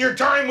wasting your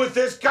time with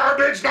this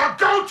garbage. Now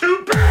go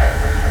to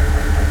bed!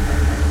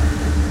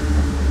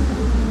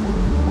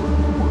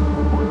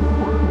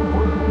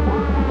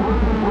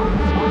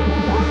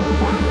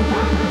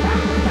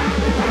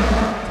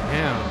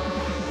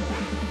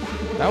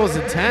 That was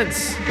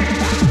intense.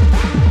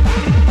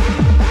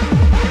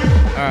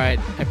 All right,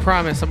 I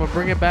promise I'm gonna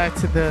bring it back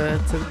to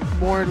the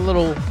more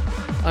little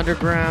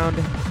underground,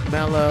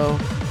 mellow,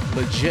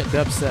 legit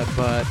dubstep,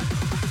 but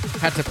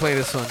had to play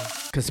this one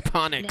because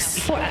Ponics.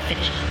 Before I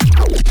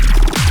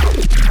finish.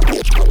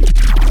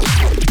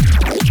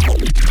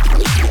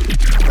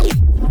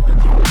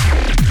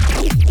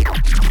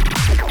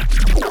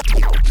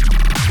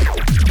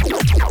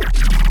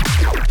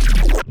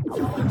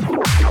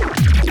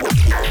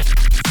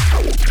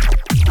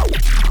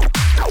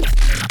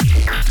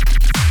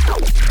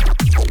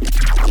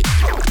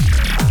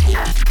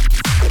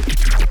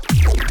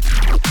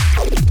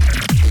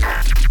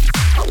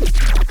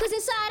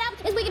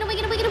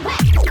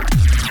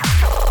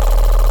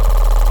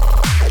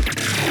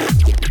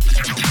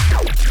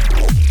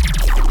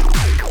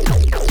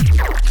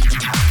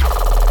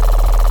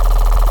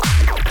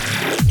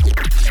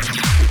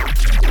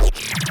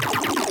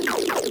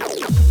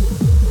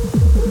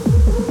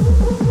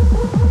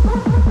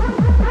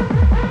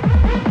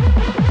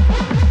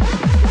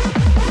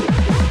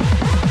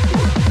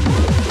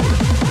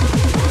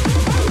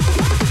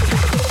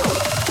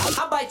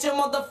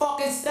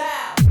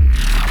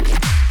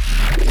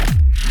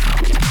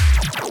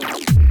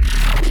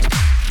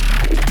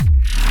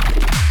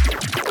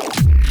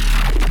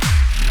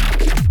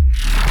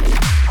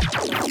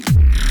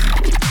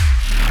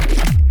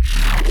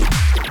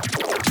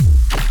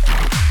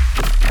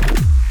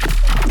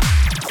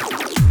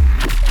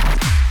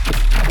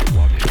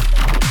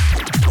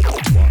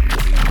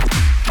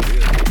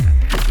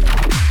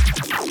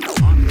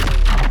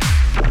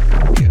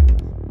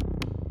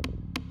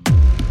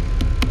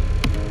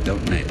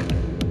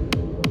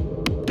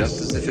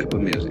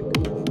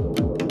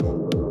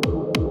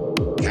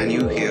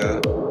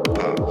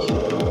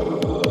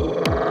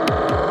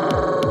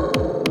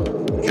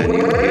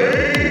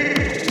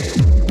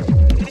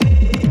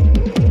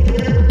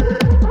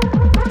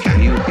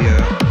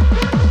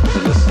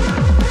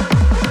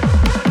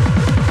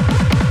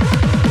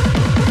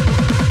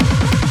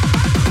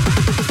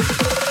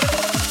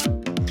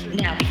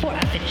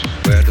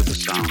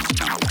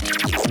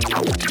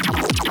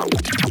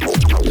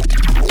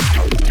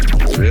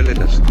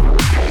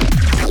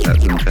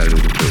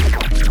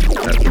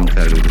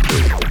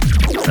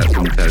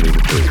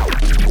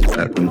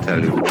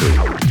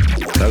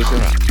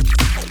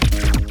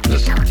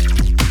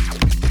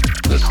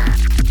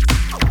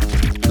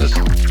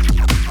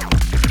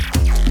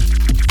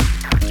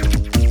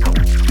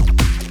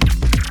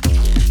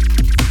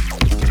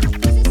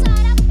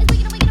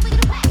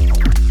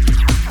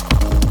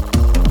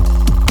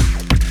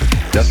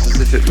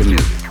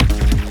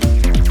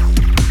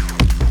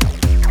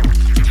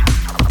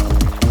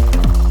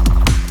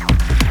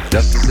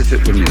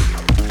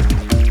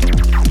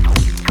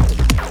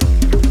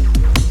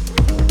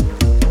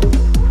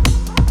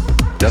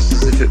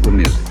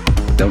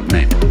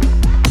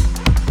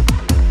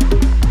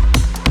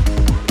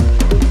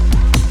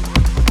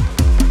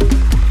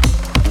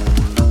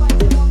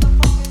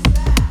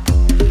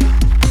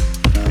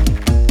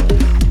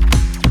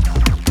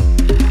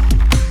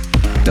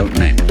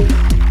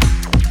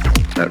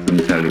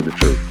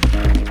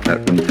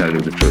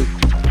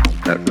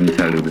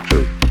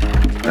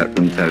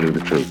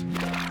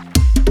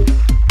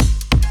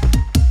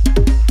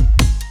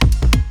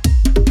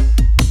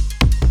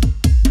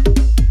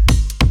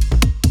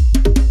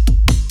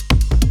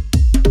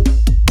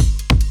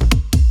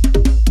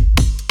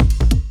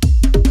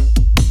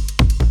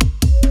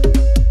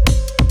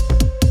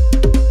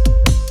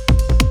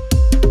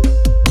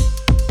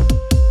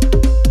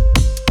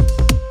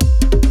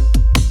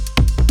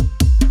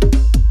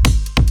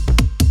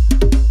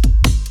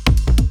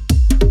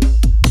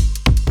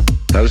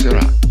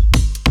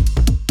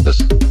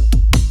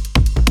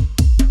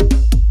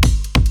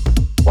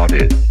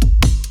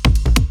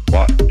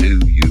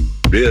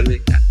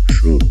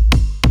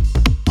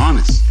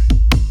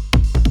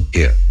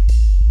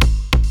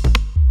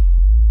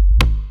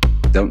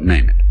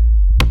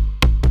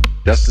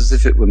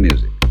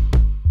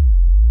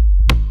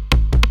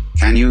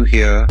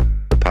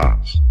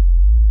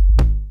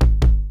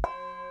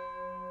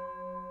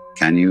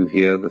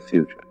 Hear the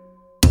future.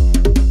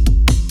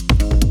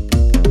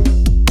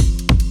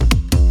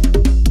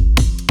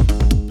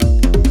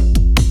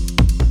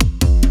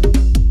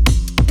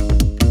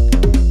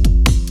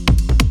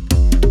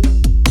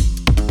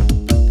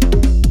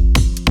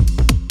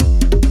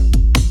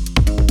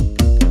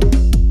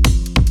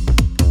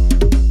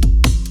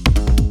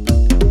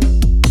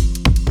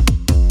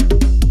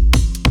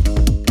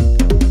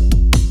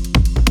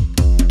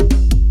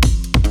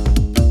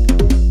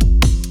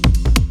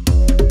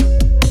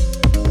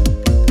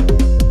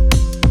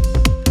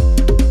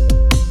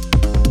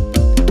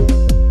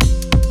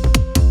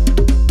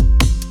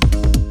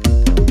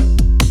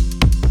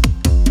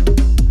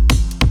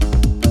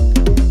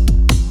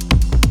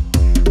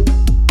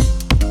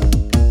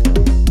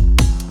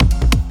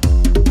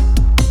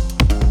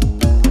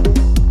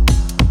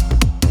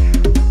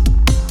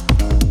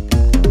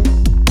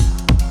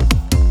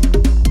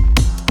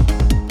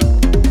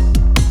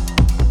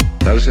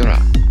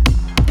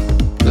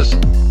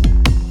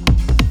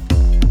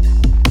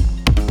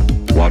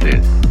 What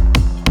is?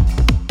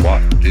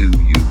 What do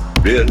you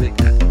really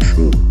and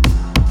true?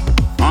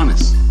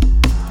 Honest.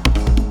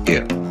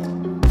 Here.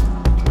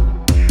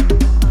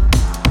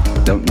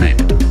 Don't name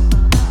it.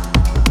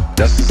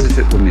 Just as if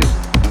it were music.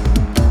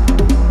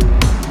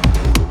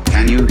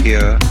 Can you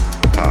hear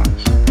the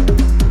past?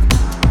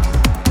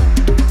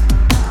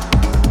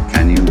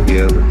 Can you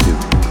hear the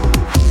future?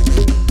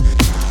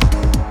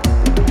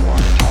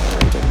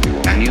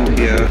 Can you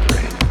hear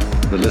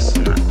the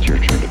listener? It's your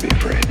turn to be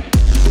afraid.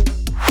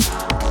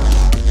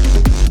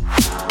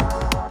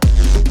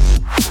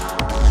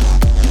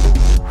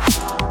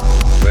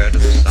 Where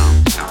does the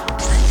sound come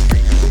from?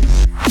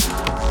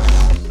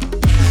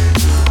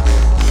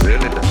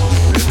 Really listen,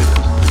 really listen,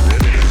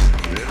 really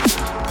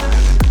listen,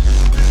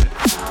 really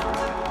listen.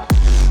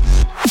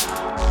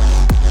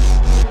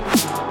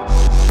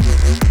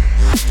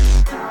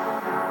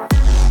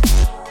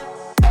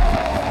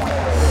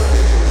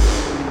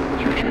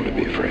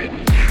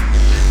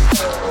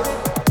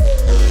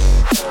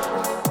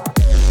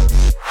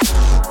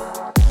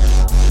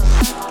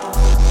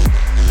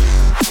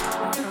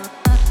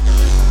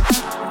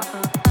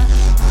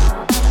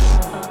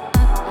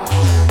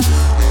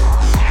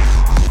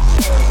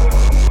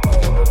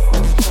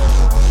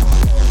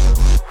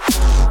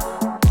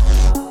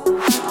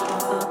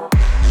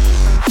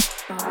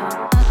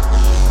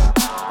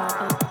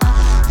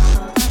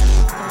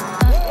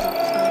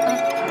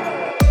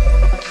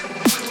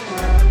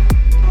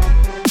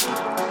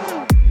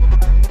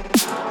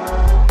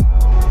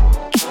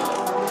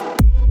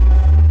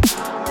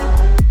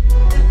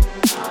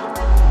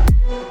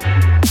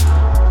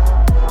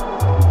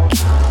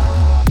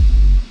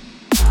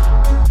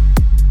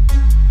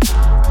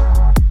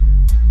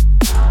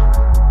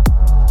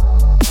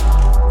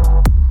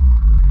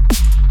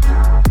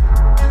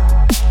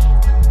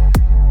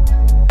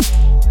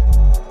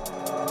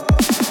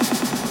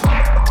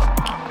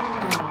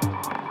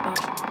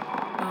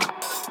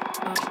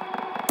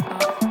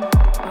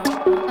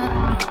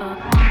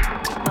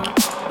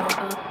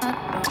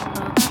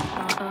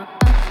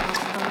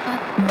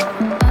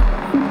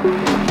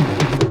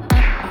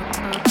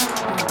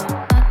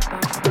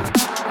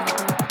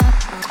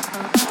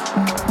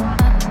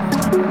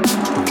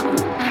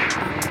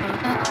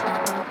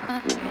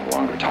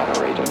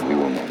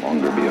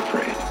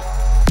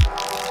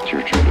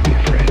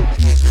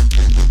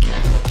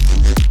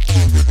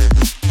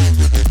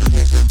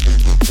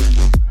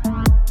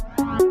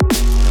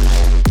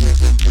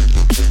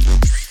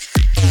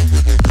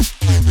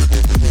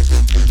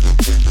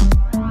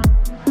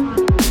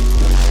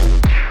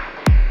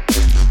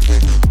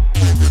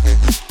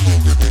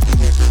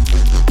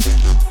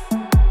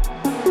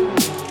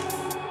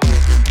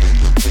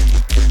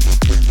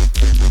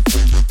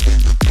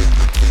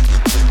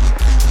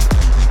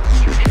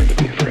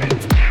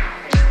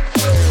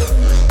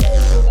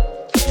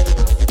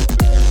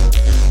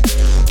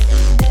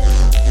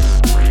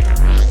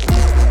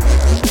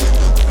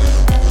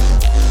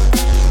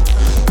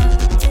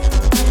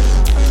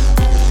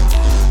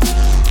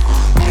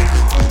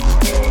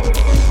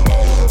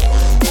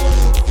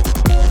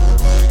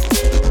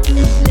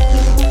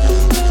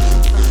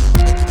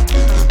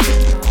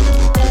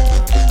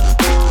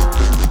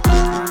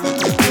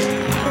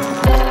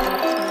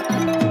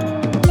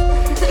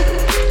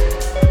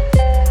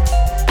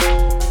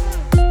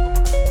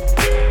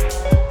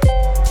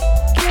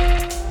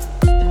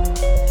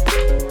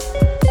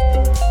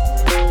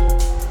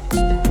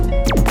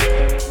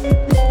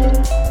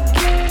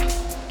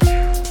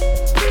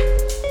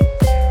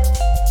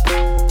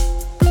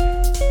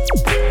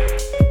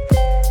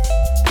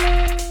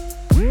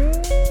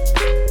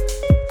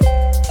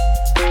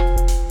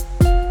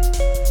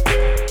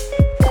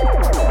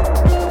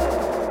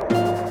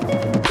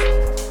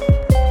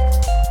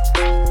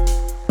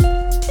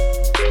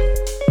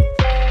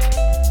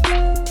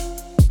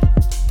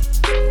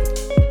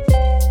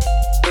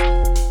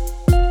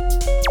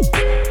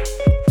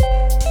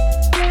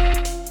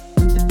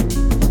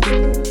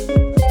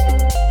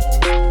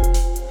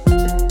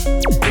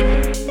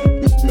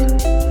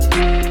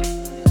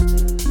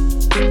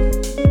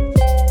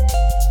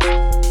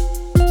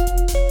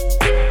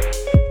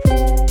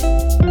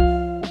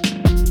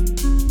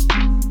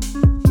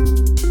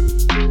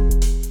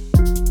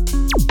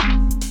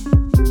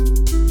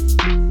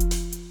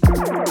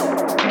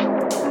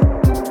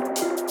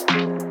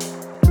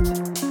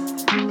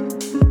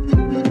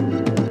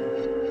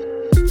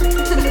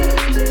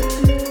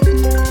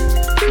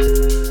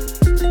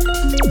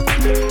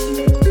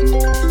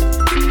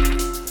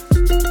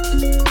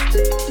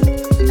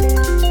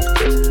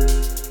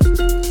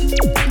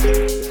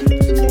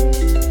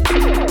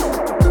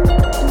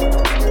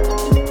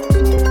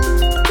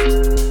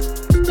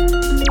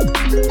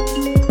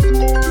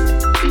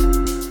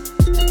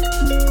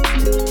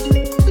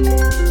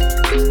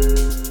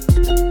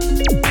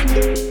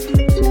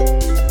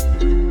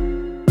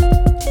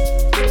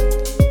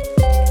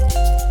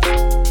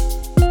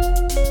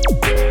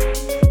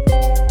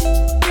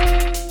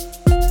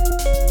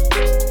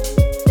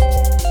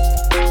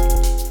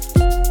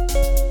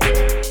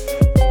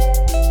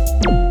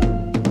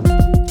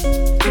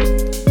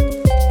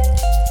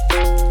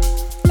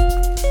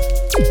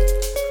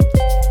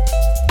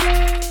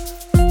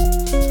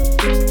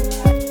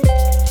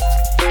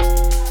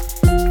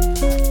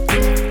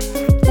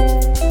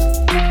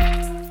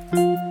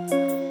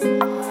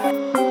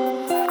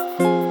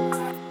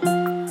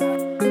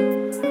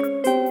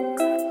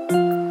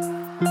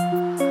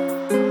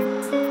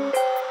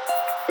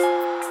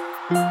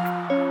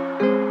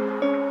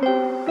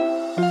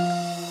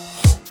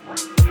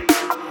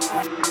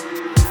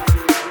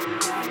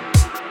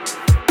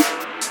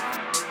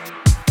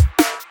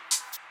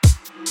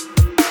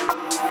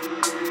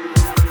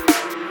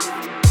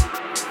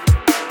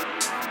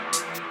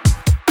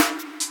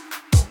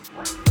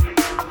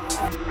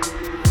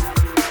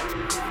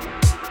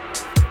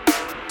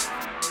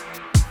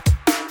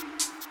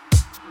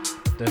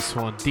 This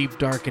one, Deep,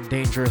 Dark, and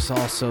Dangerous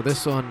also.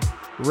 This one,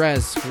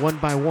 Rez, One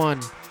by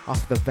One,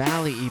 off the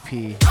Valley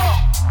EP.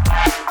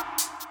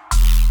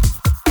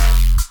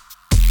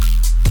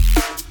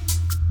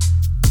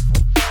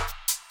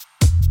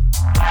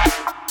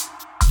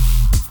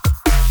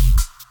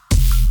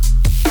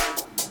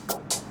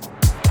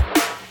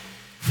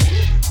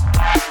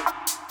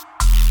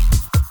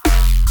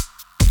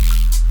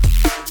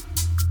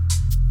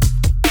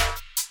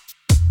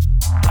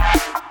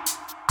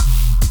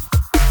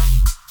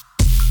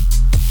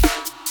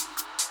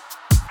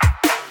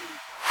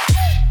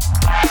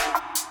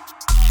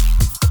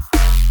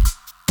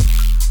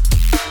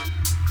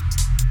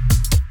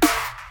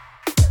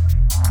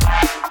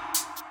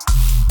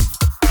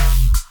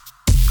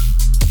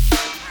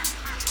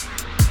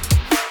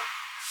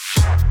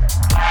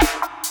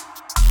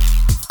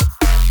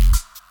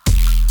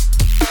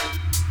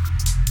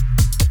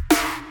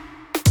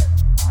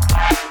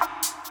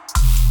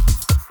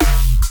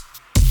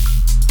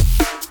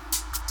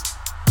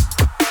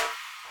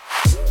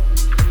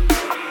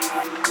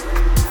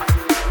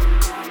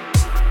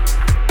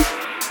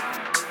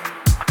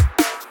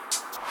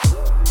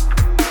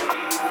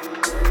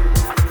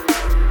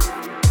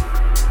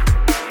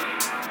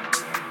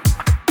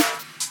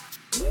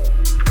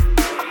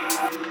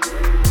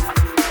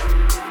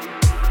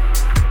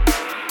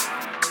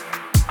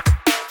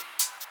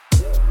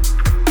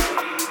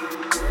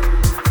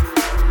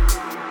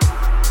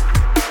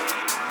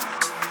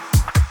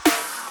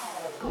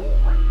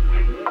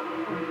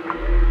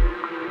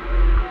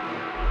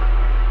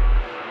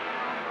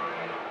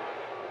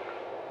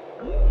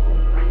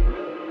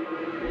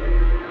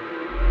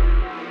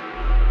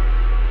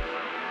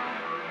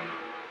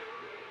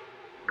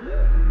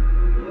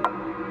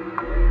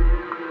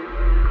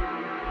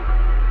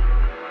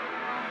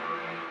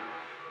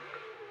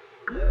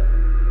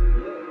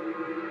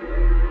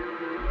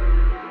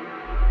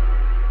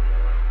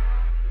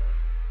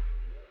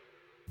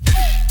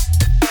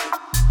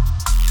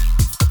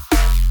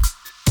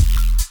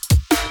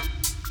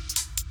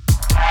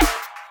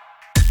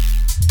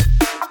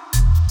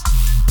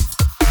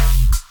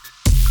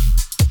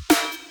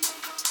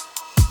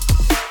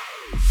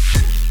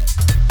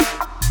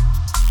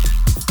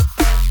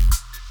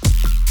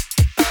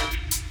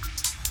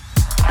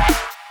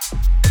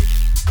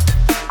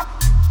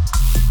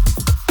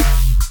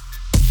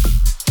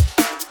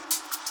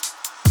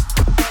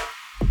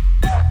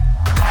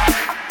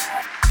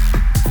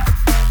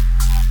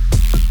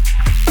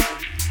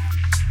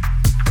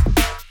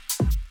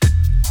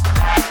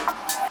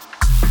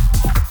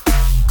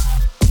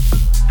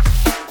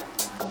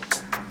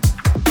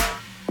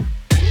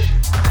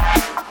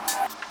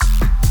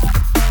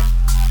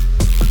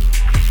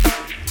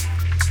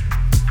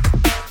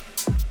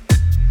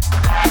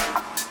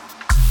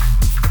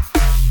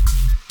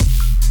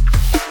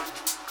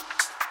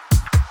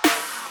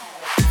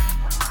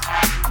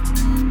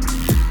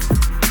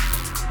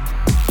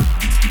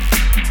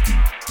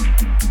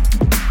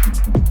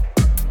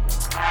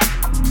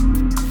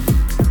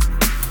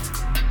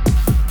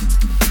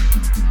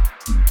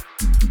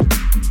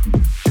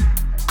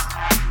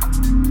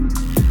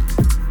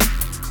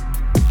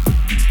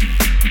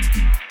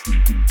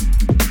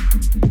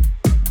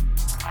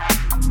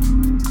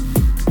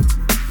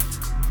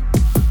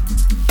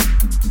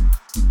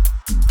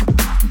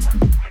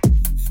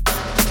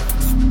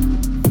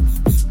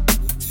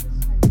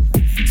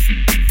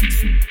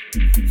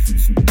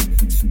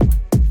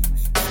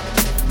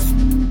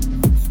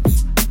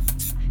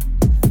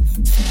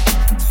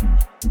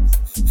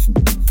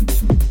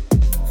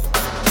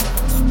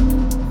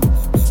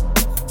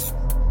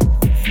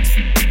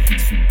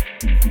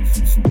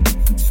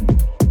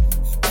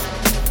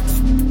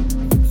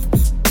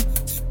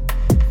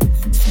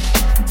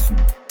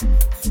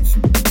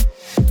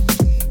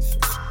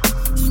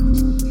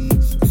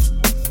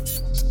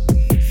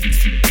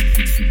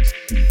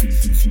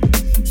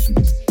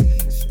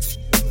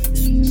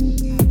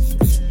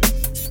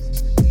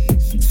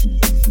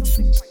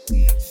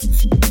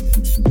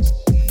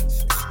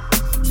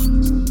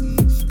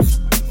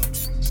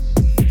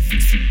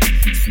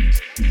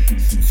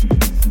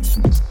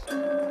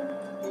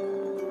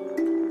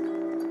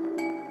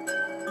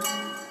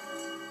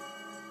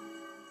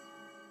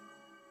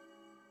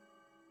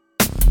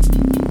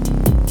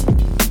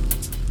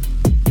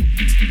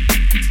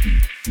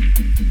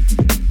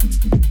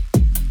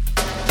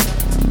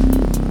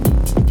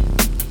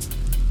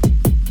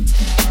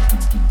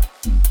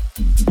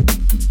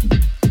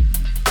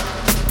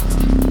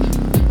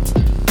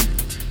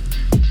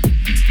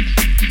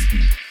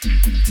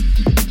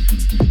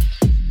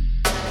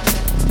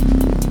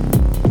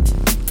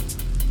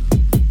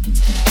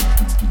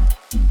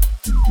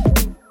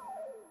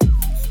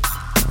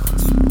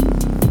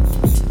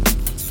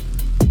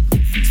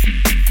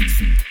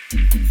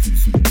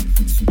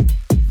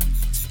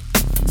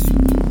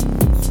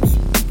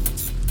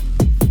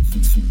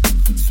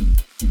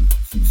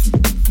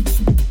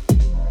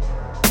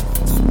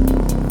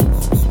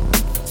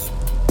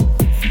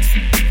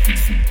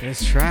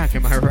 This track,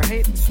 am I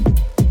right?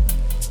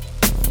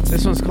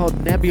 This one's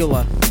called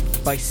Nebula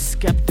by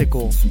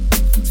Skeptical.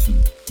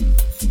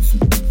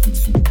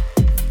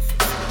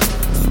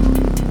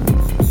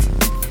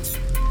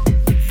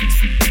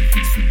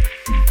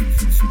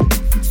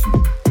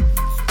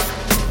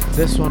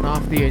 This one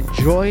off the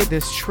Enjoy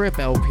This Trip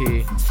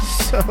LP.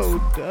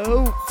 So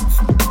dope.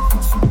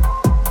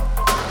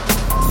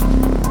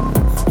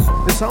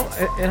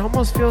 It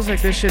almost feels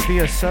like this should be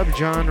a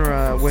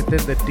subgenre within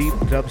the deep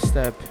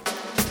dubstep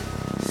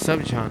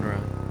subgenre.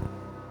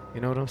 You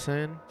know what I'm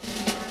saying?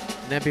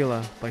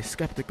 Nebula by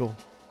Skeptical.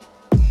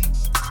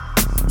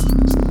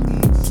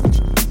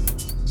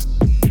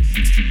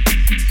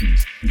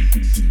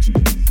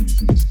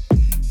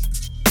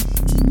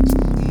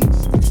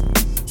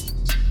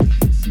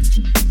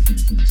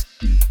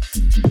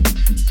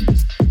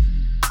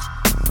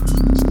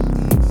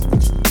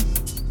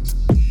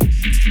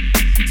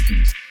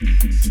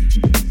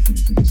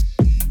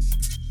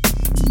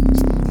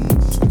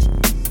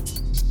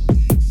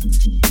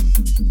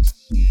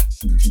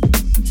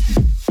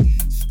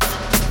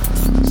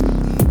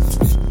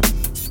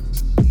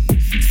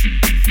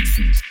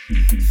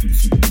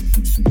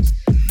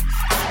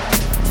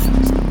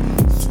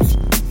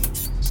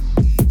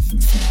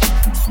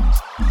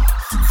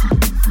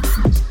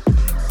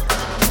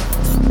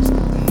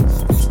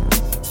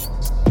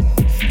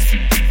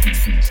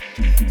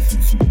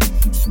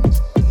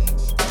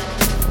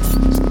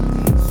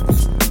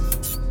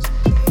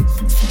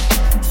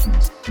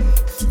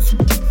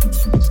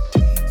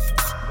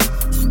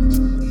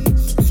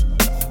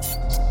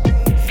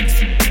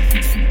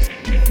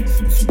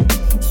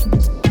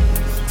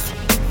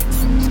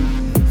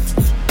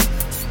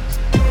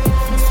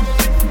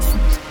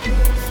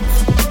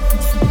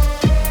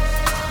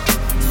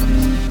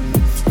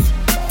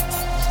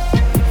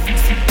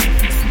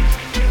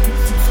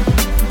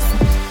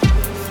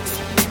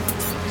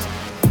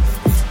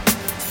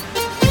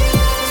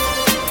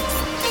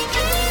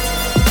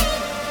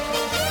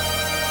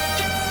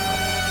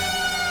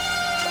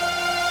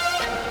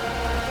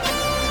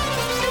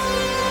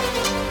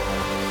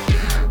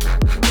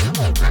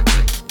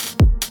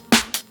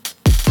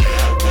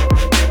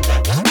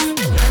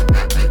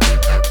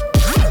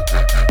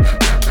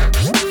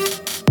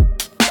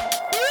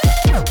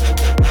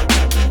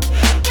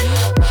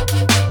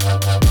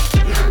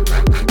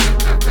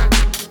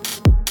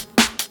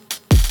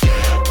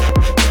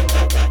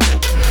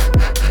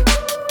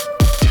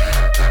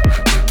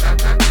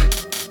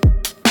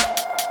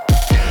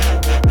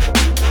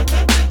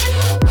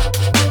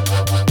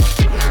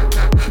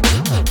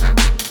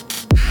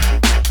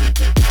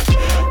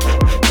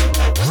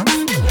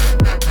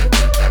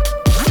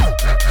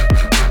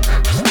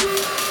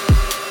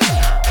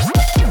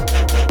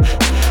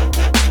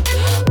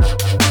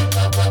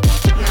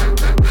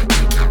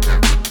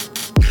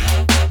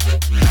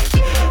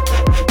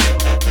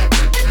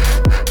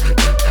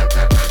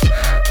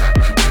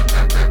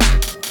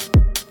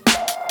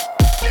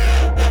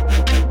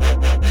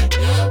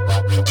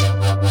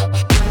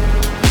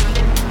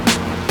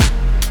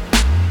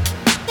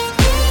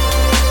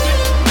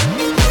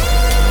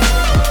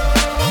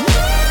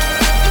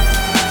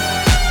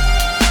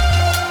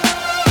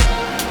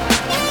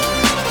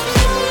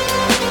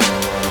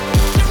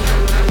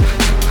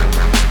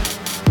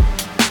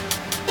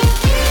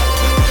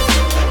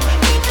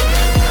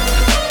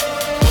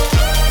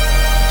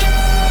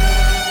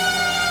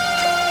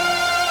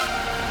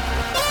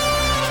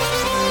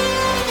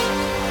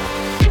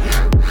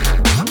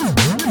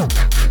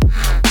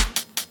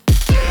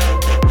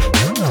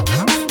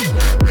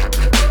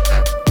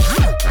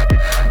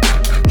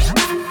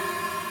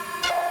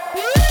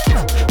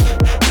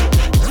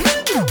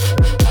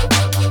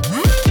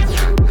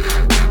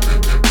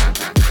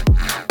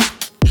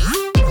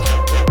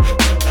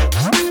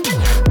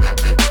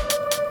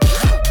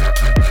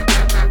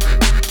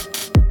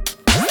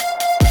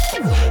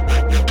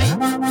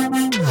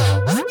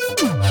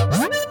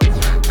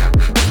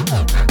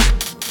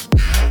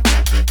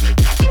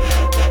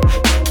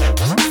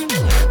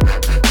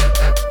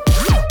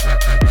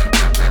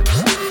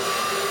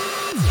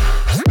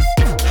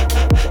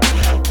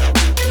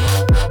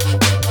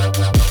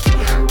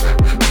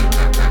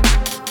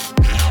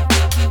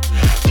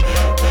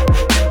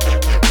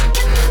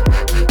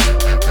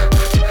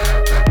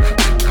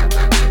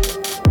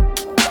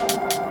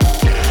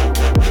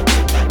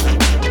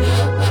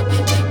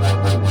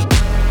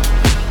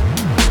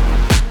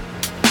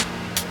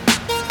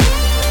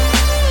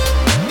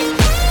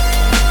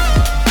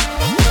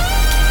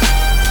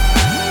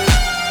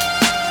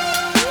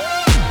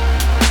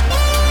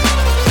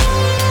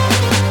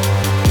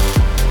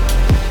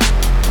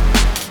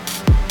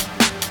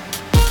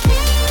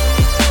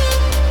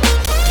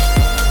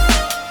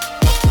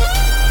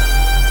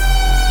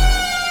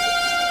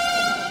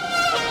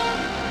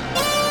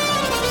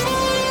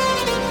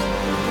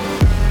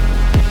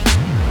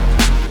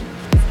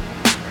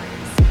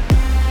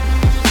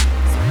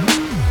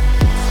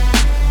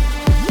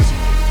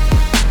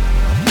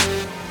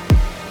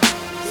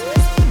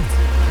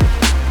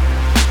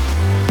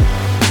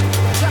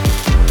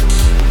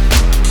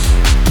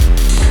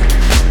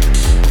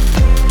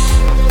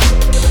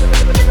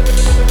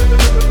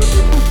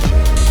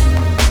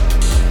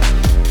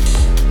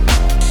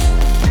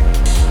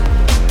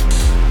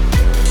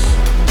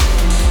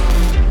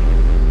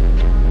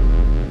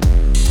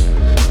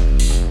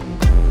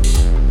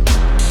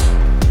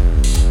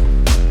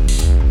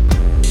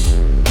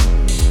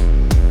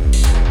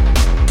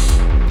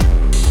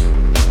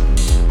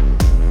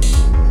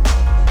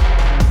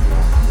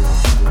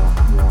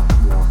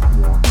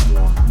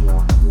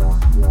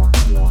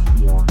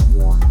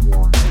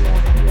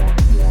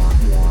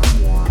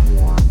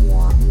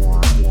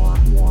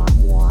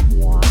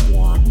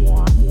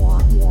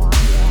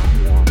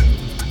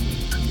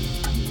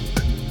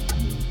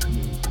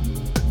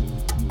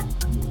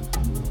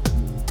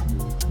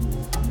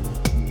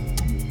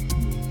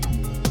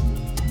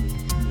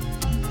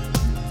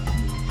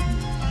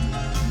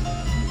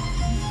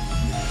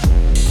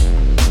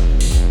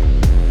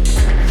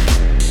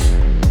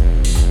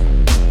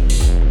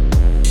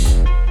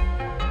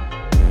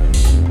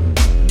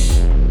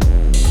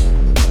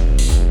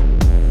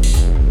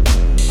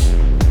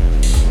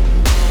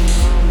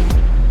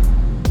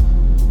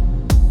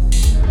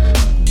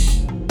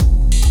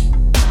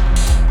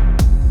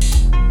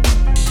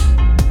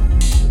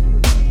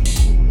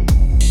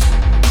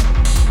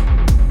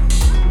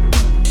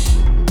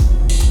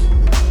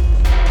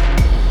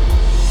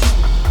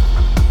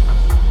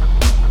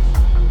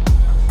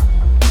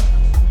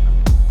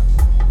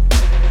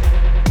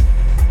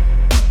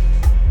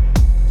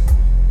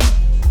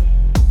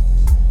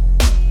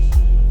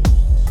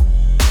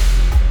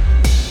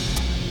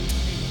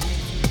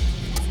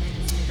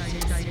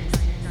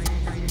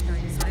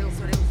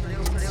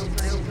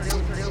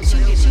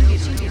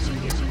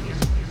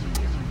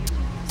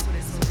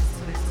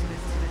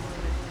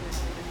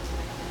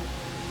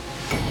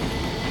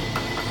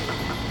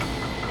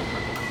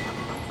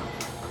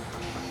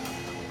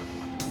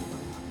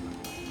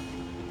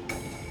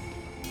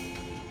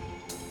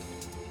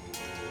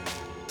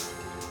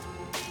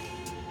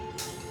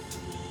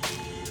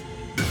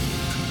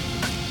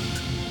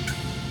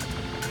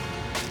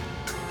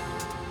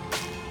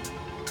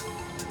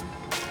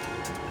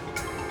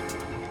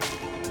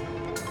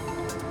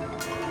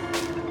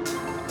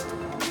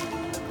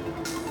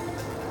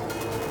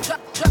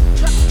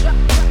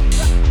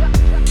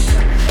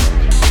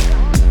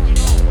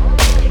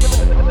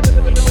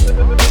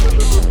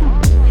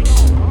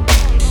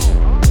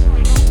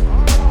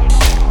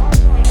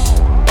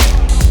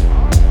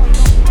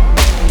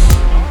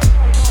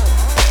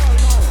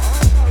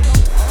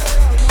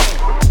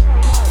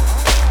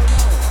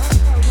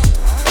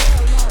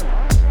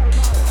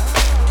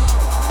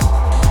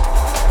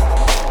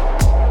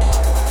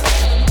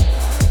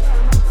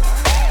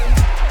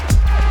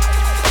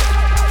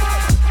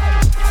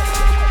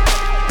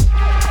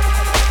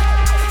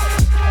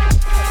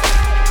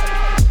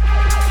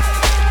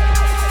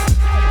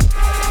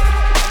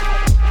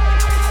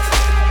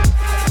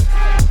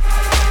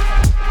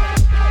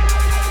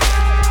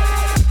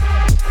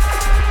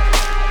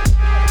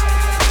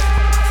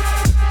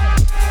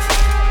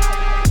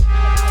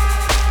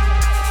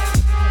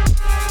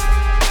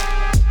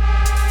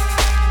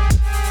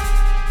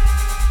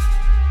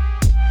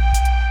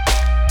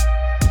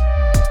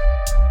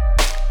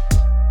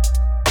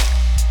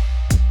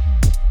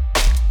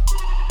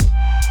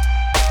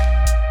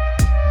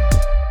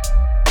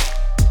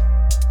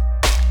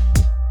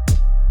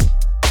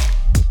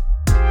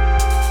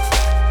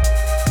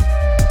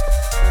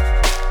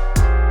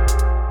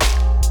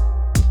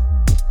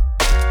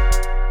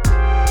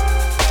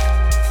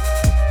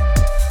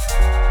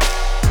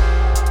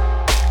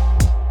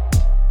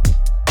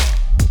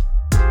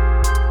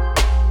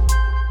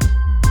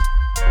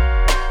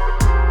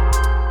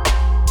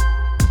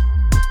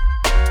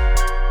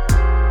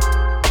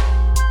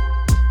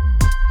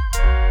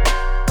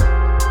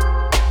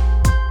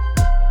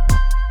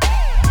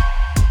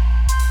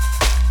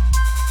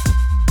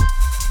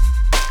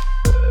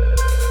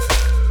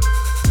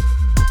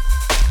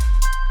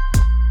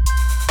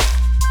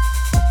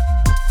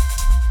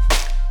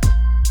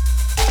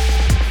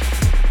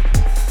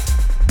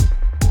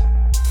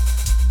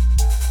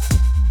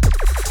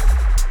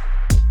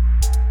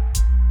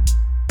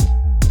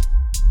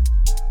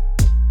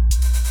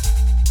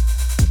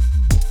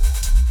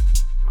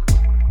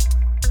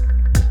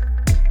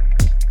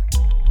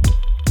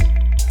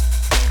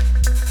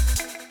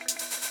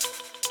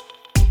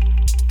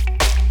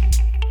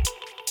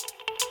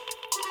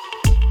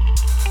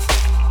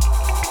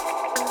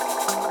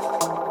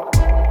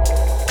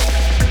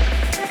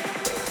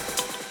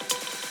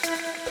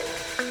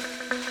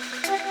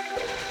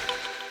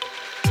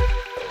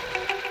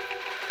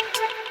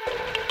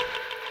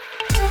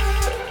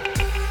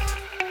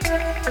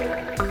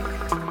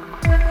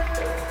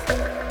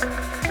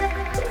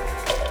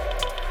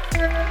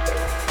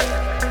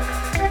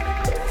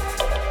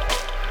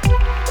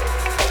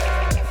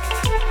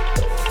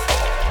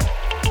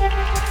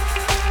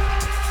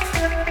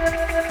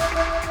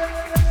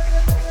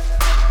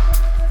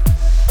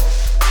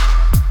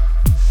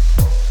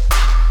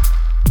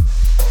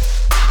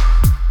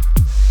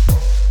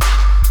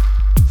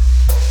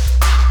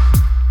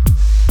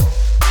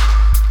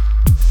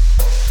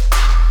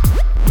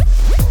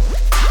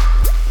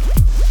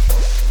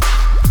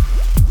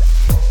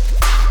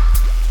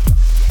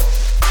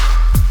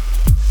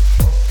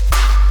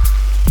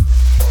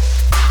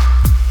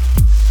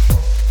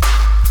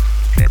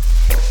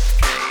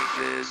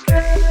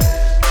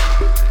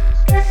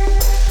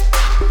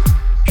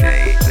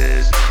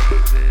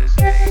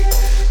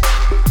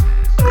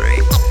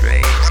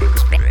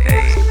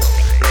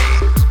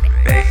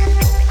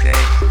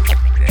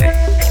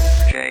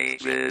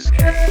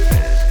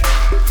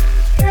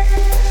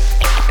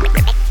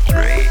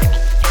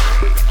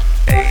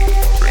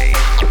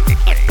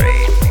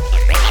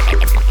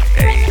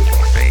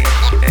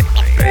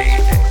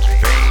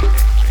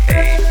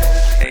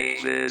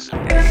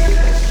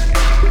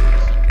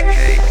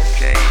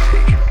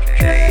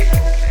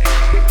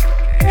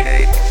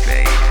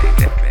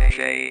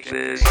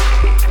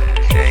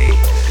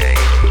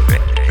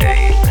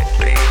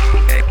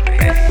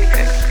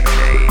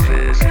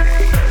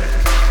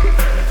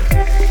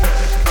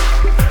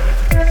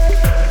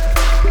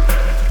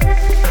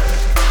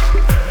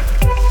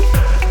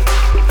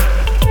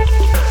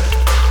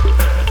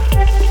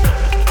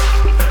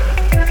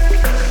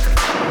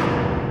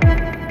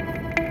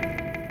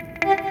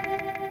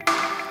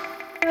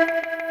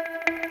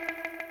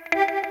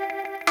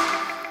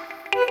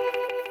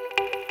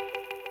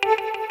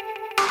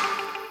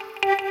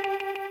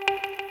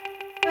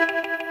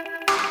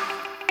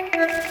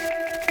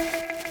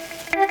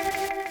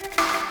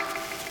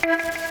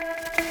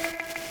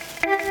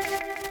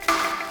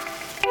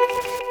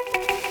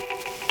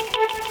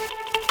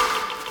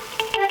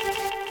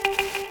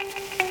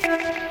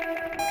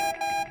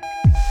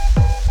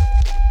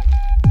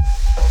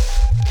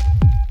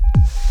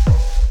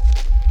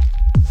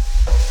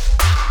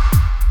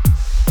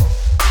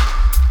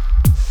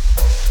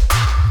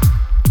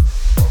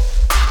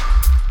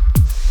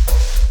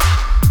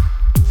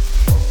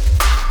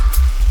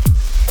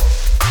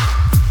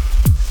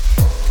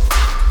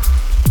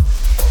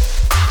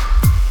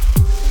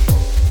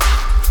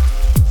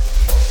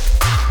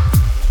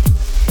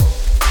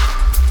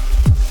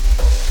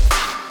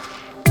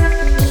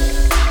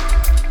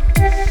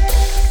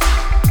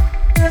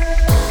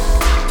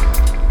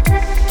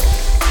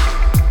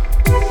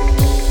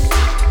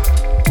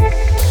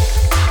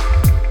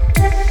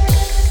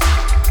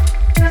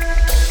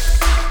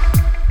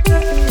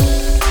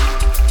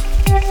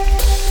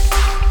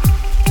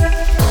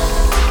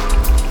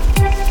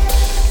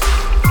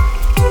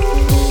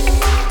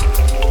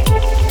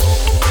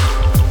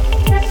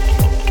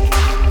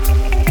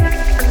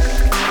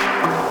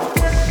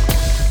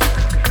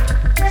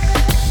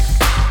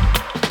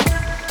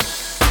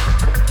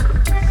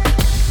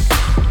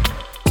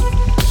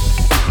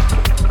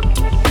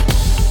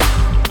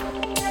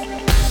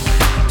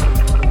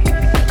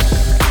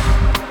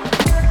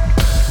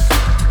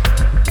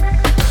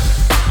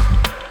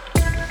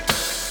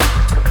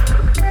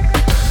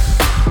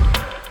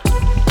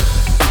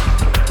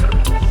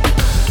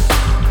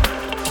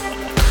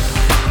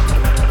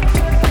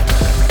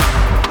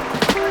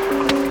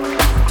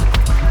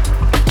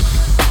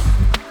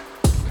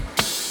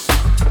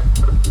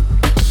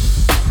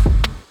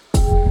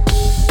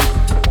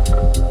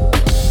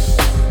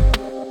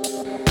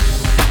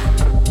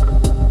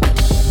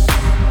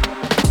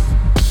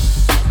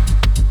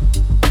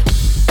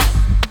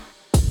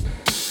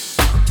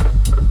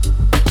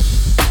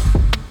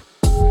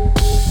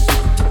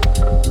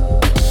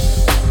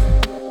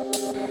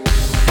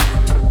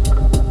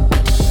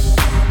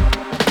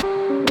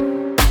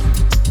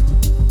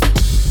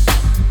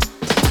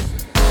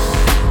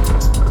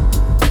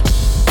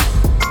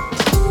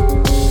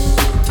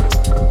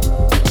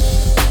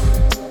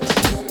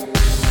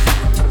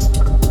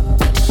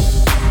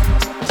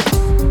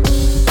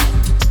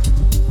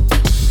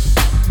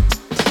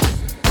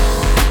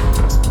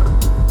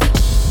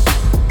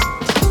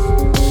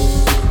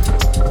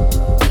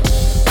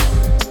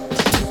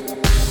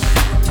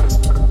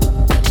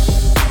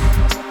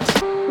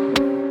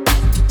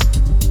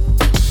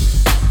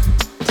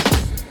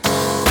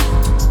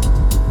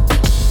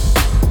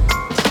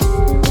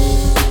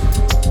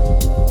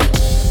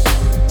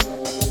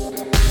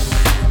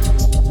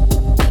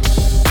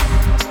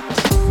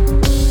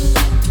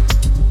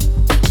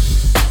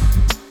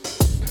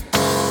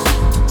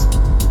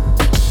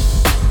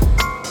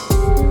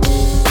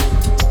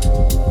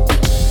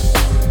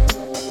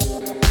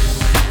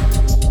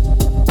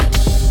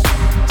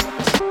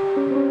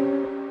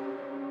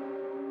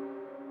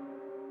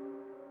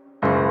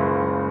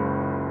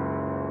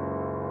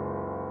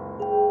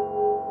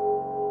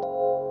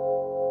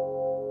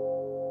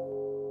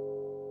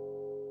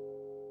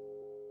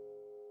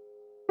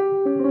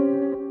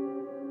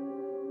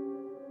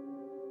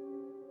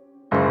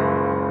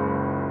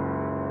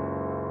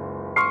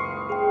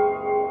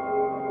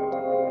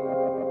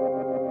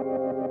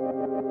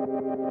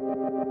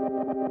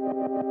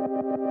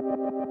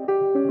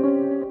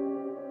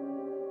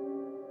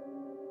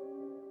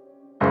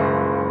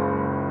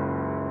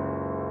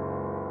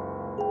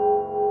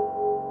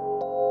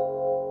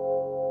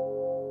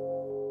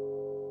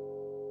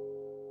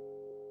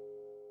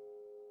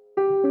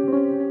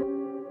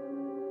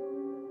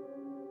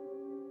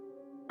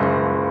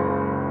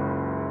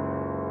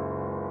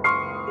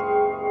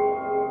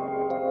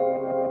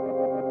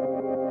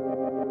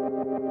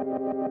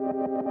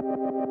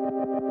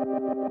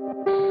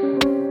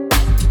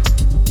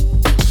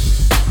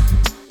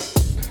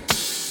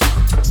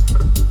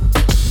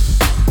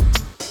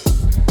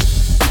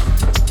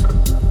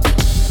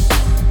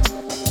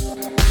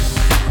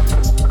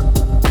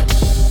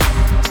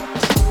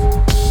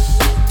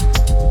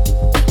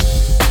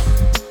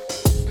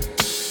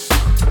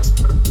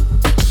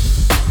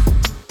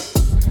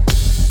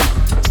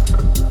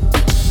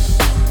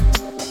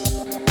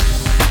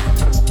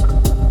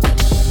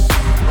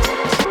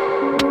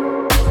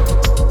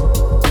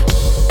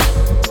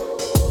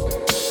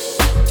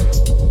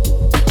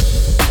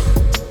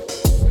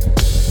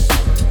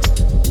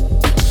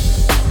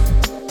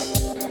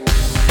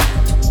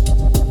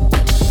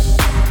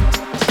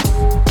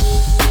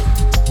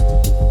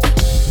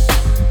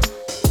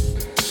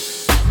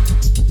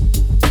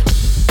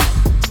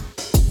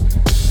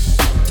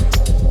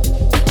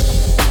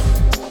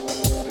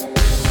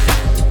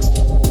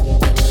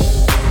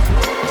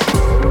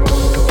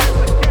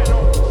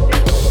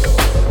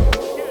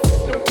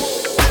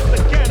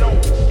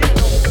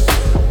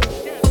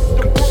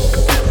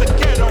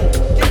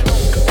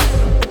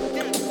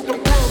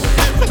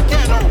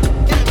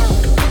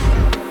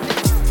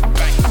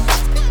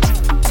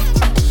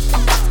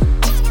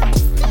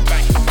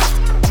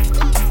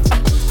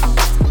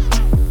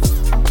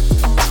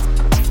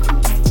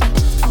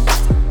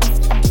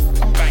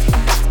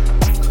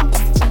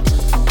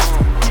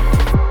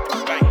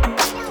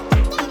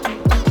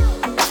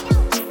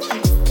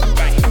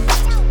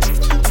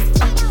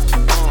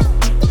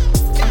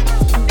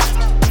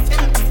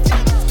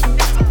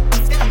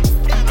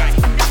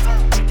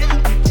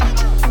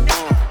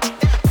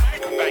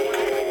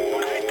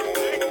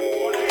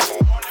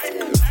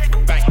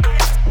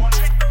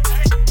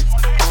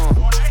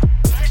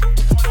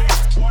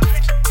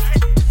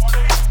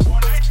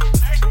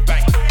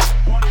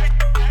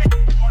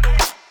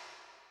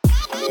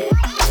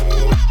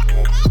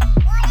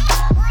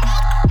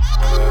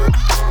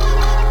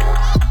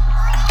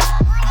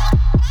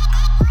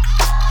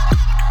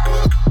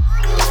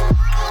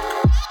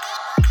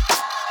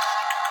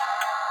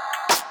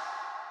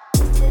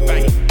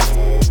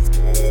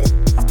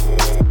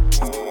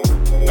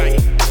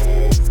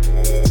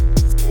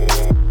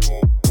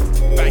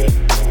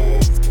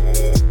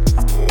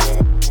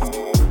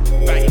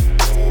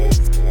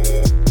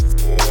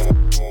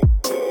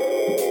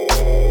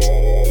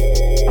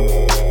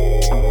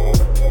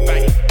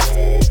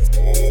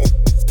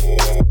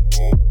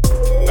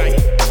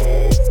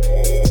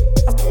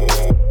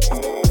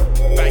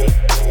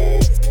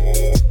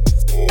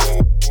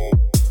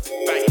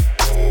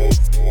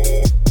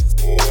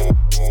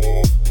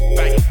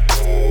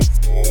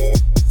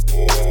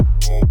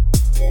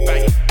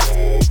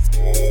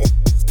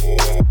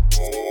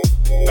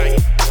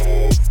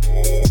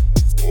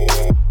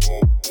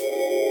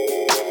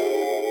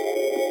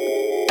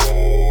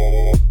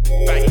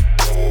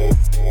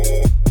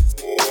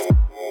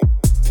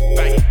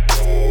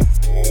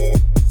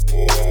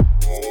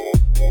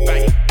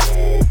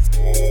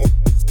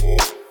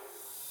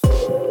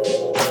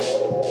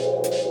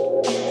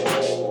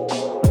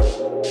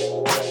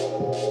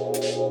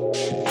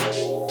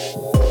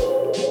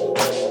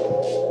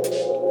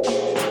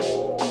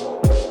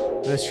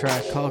 This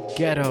track called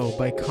Ghetto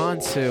by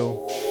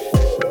Kansu.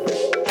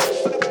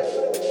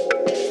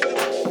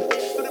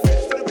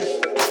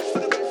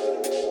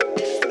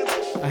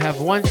 I have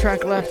one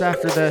track left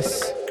after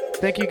this.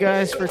 Thank you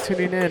guys for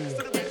tuning in.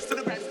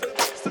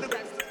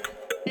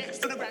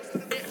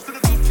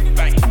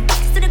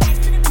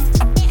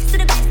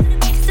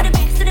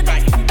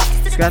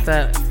 It's got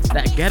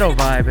that ghetto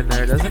vibe in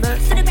there, doesn't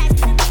it?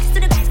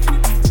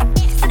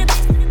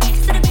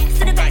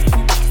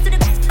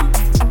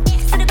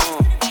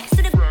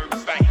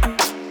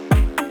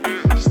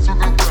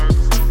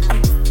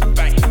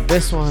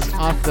 This one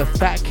off the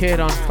Fat Kid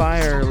on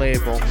Fire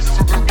label.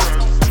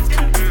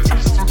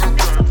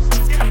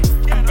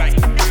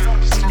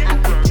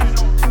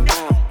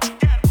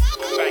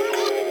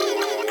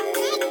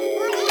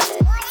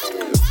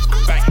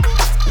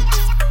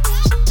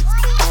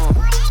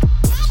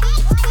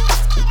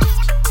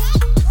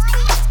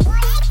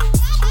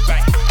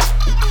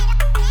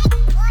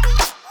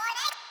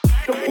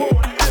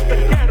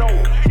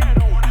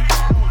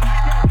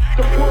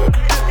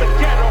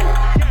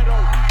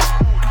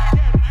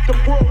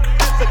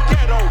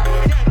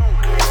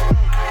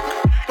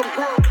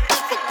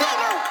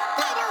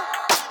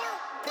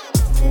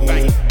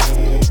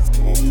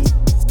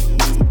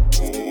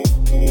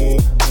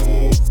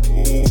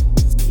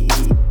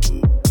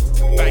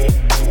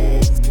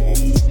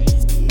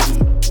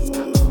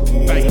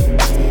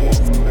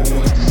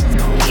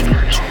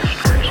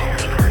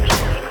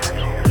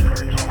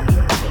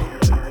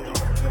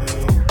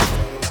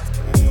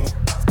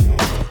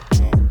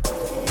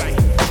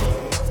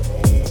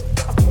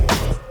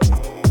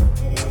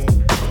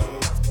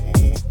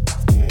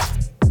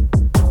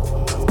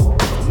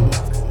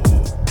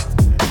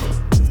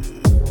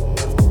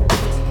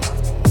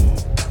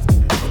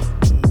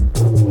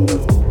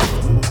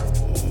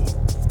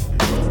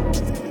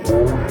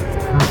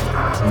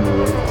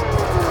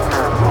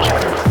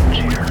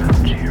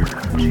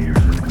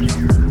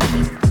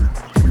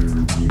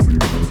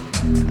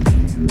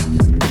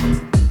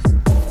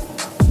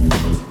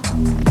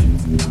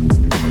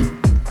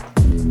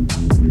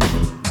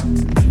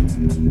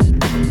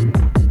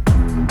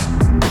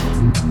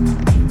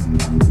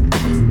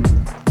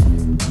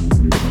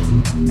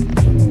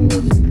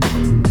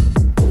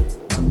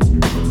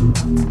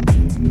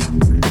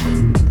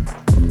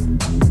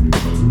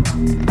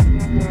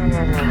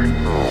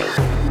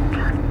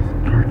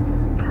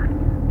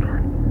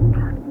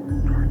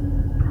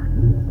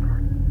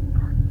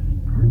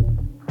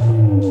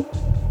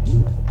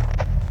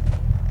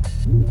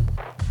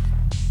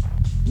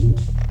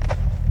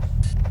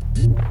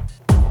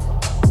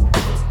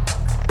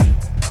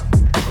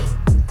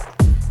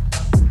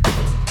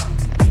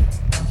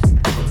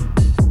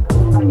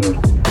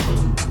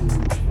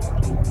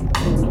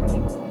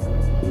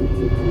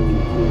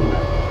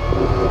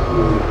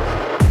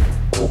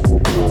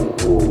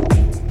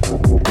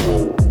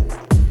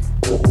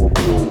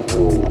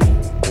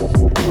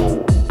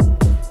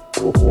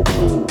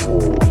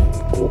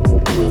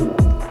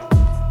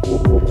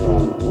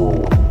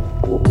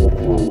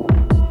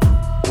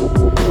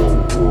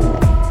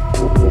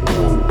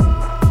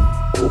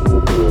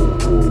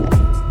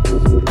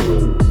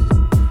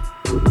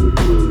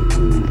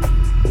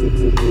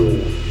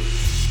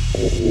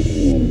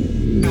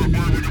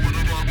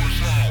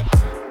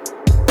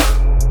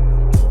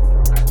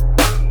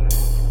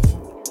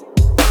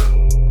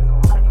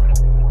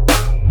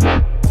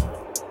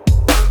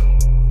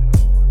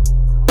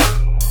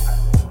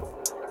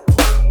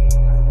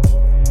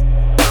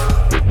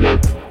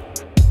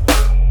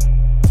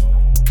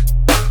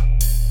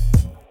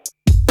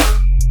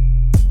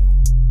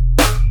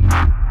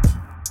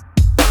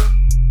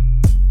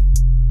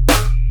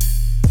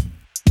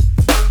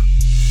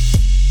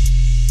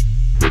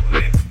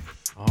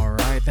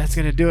 That's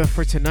gonna do it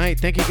for tonight.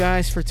 Thank you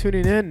guys for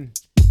tuning in.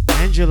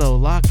 Angelo,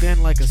 locked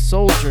in like a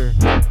soldier.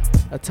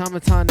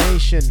 Automaton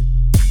Nation,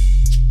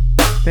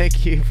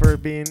 thank you for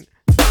being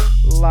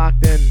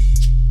locked in.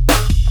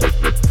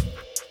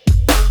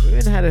 We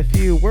even had a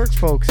few work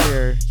folks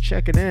here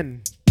checking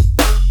in.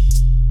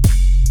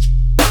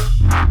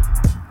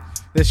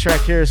 This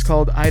track here is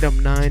called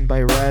Item 9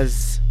 by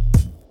Rez.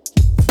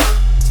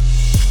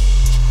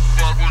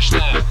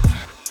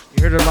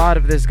 You heard a lot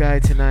of this guy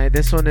tonight.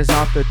 This one is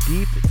off the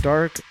Deep,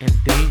 Dark, and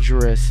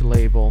Dangerous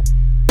label.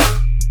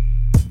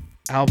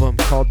 Album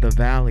called The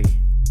Valley.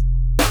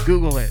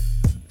 Google it.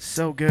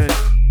 So good.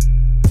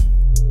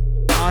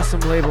 Awesome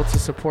label to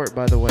support,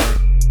 by the way.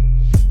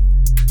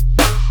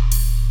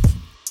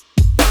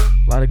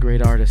 A lot of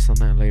great artists on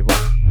that label.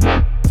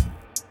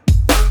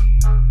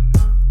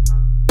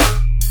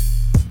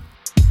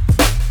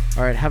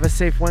 Alright, have a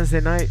safe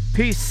Wednesday night.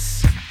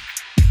 Peace.